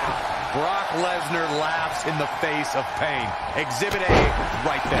powers out. Brock Lesnar laughs in the face of pain. Exhibit A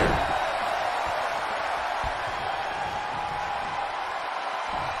right there.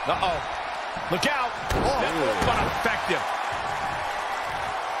 Uh-oh. Look out. Oh, but effective.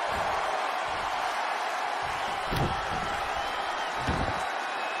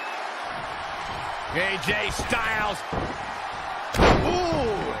 AJ Styles.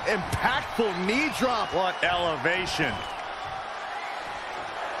 Ooh, impactful knee drop. What elevation.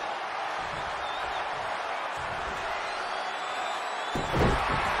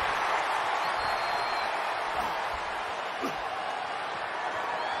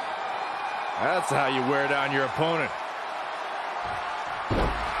 That's how you wear down your opponent.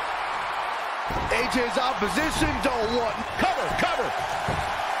 AJ's opposition don't want cover.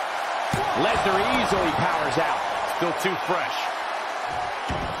 Lesnar easily powers out. Still too fresh.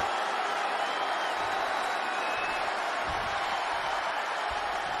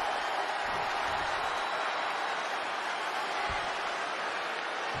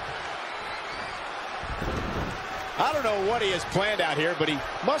 I don't know what he has planned out here, but he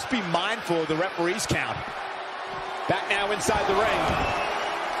must be mindful of the referee's count. Back now inside the ring.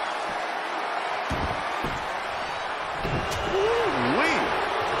 Ooh-wee.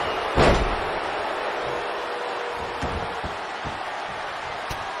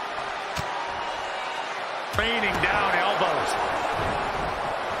 Raining down elbows.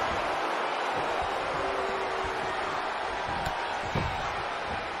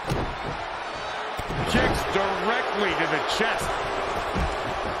 Kicks directly to the chest.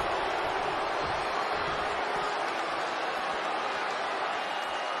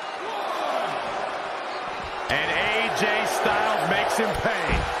 And AJ Styles makes him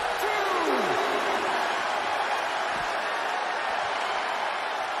pay.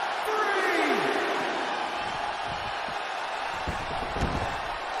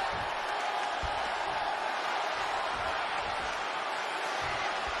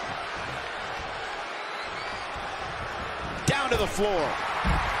 Down to the floor.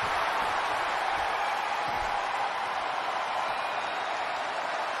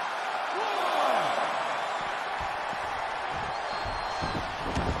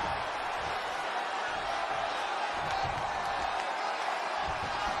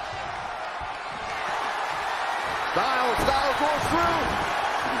 Styles goes through.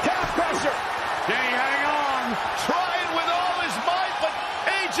 Calf pressure. Can he hang on? Trying with all his might, but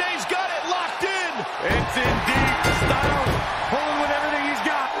AJ's got it locked in. It's indeed Styles pulling with everything he's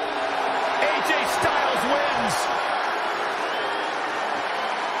got. AJ Styles wins.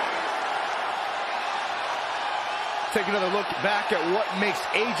 Take another look back at what makes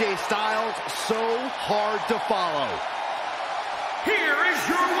AJ Styles so hard to follow. Here is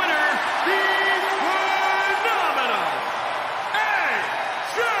your winner, the phenomenal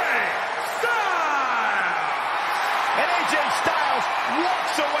AJ Styles!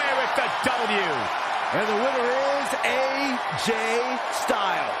 walks away with the W. And the winner is AJ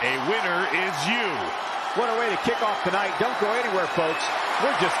Styles. A winner is you. What a way to kick off the night. Don't go anywhere, folks.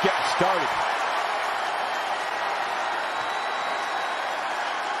 We're just getting started.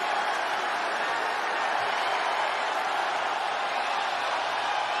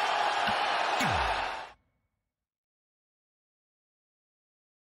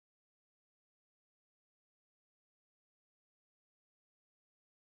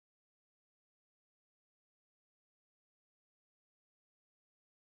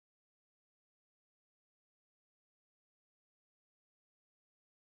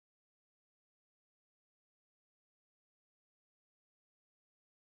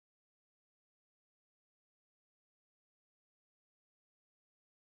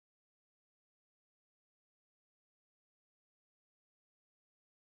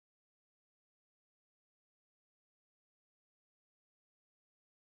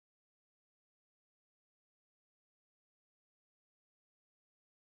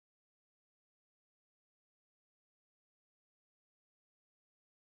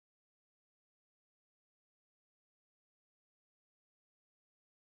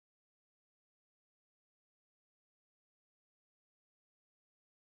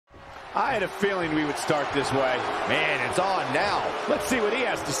 I had a feeling we would start this way. Man, it's on now. Let's see what he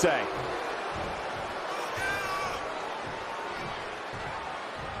has to say.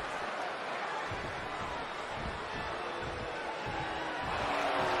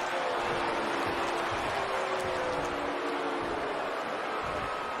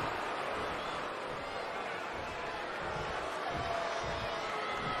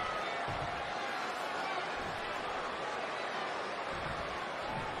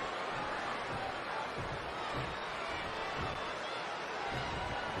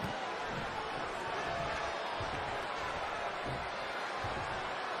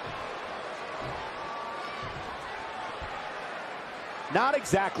 Not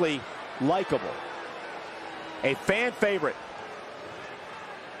exactly likable. A fan favorite.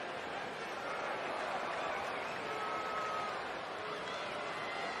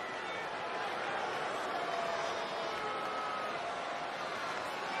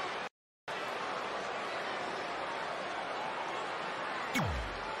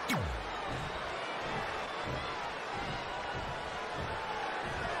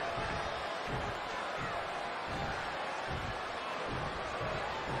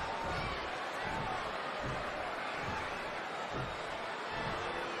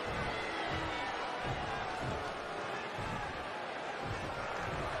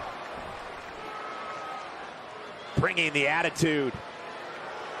 Bringing the attitude.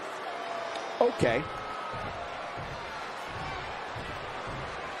 Okay.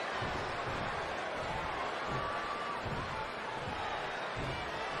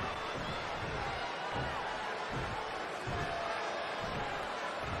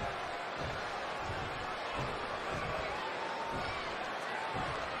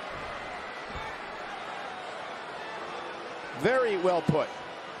 Very well put.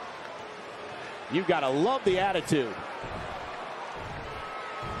 You've got to love the attitude.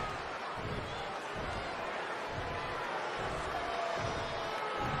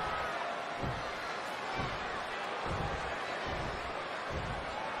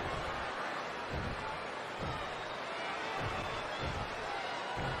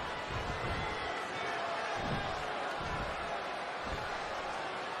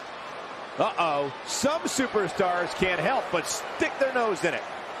 Uh-oh. Some superstars can't help but stick their nose in it.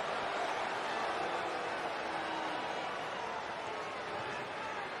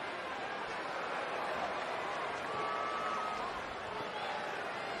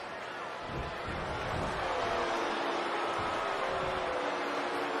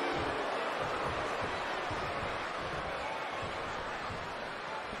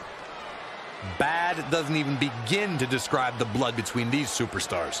 Bad doesn't even begin to describe the blood between these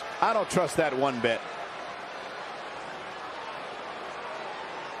superstars. I don't trust that one bit.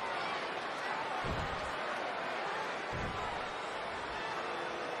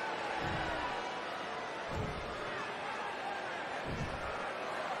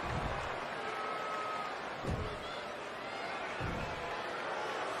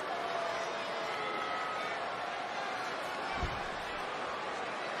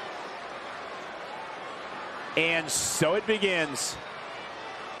 And so it begins.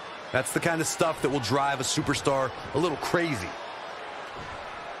 That's the kind of stuff that will drive a superstar a little crazy.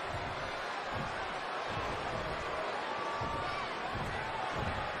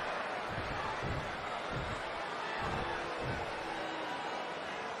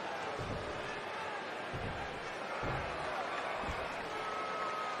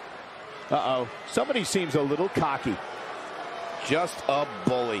 Uh-oh. Somebody seems a little cocky. Just a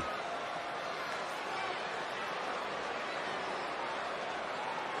bully.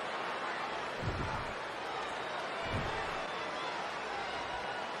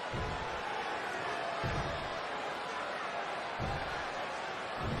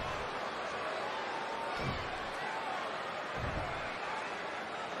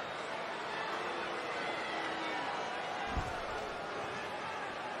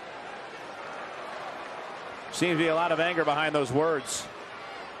 Seems to be a lot of anger behind those words.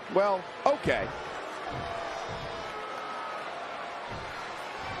 Well, okay.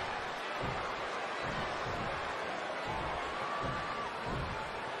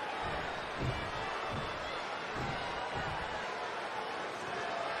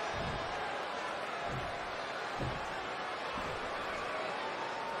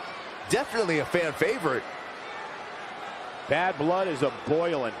 Definitely a fan favorite. Bad blood is a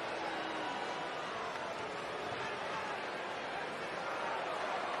boiling.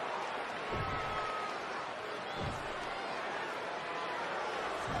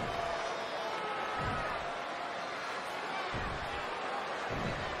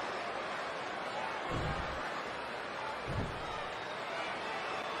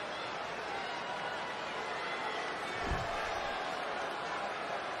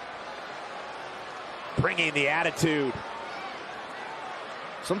 Bringing the attitude.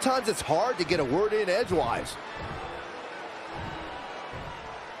 Sometimes it's hard to get a word in edgewise.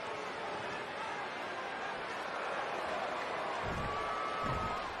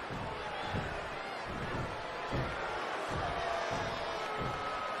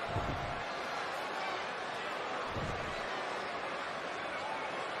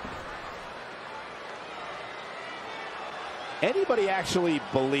 Anybody actually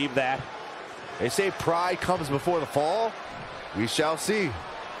believe that? They say pride comes before the fall. We shall see.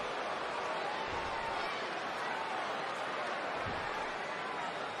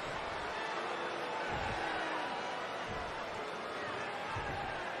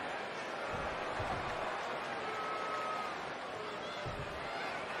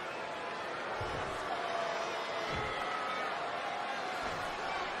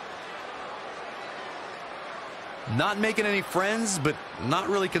 Not making any friends, but not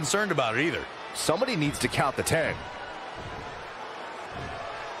really concerned about it either. Somebody needs to count the 10.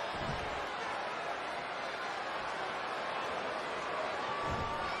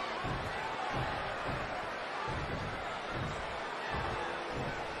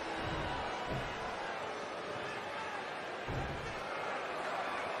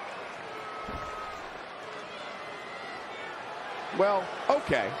 Well,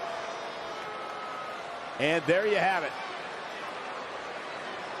 okay. And there you have it.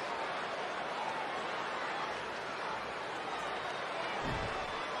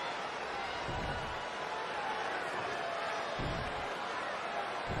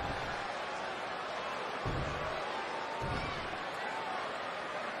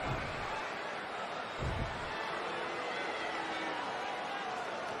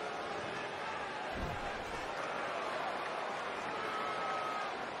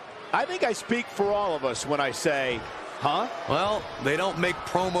 I think I speak for all of us when I say, huh? Well, they don't make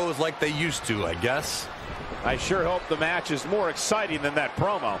promos like they used to, I guess. I sure hope the match is more exciting than that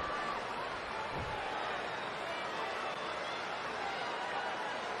promo.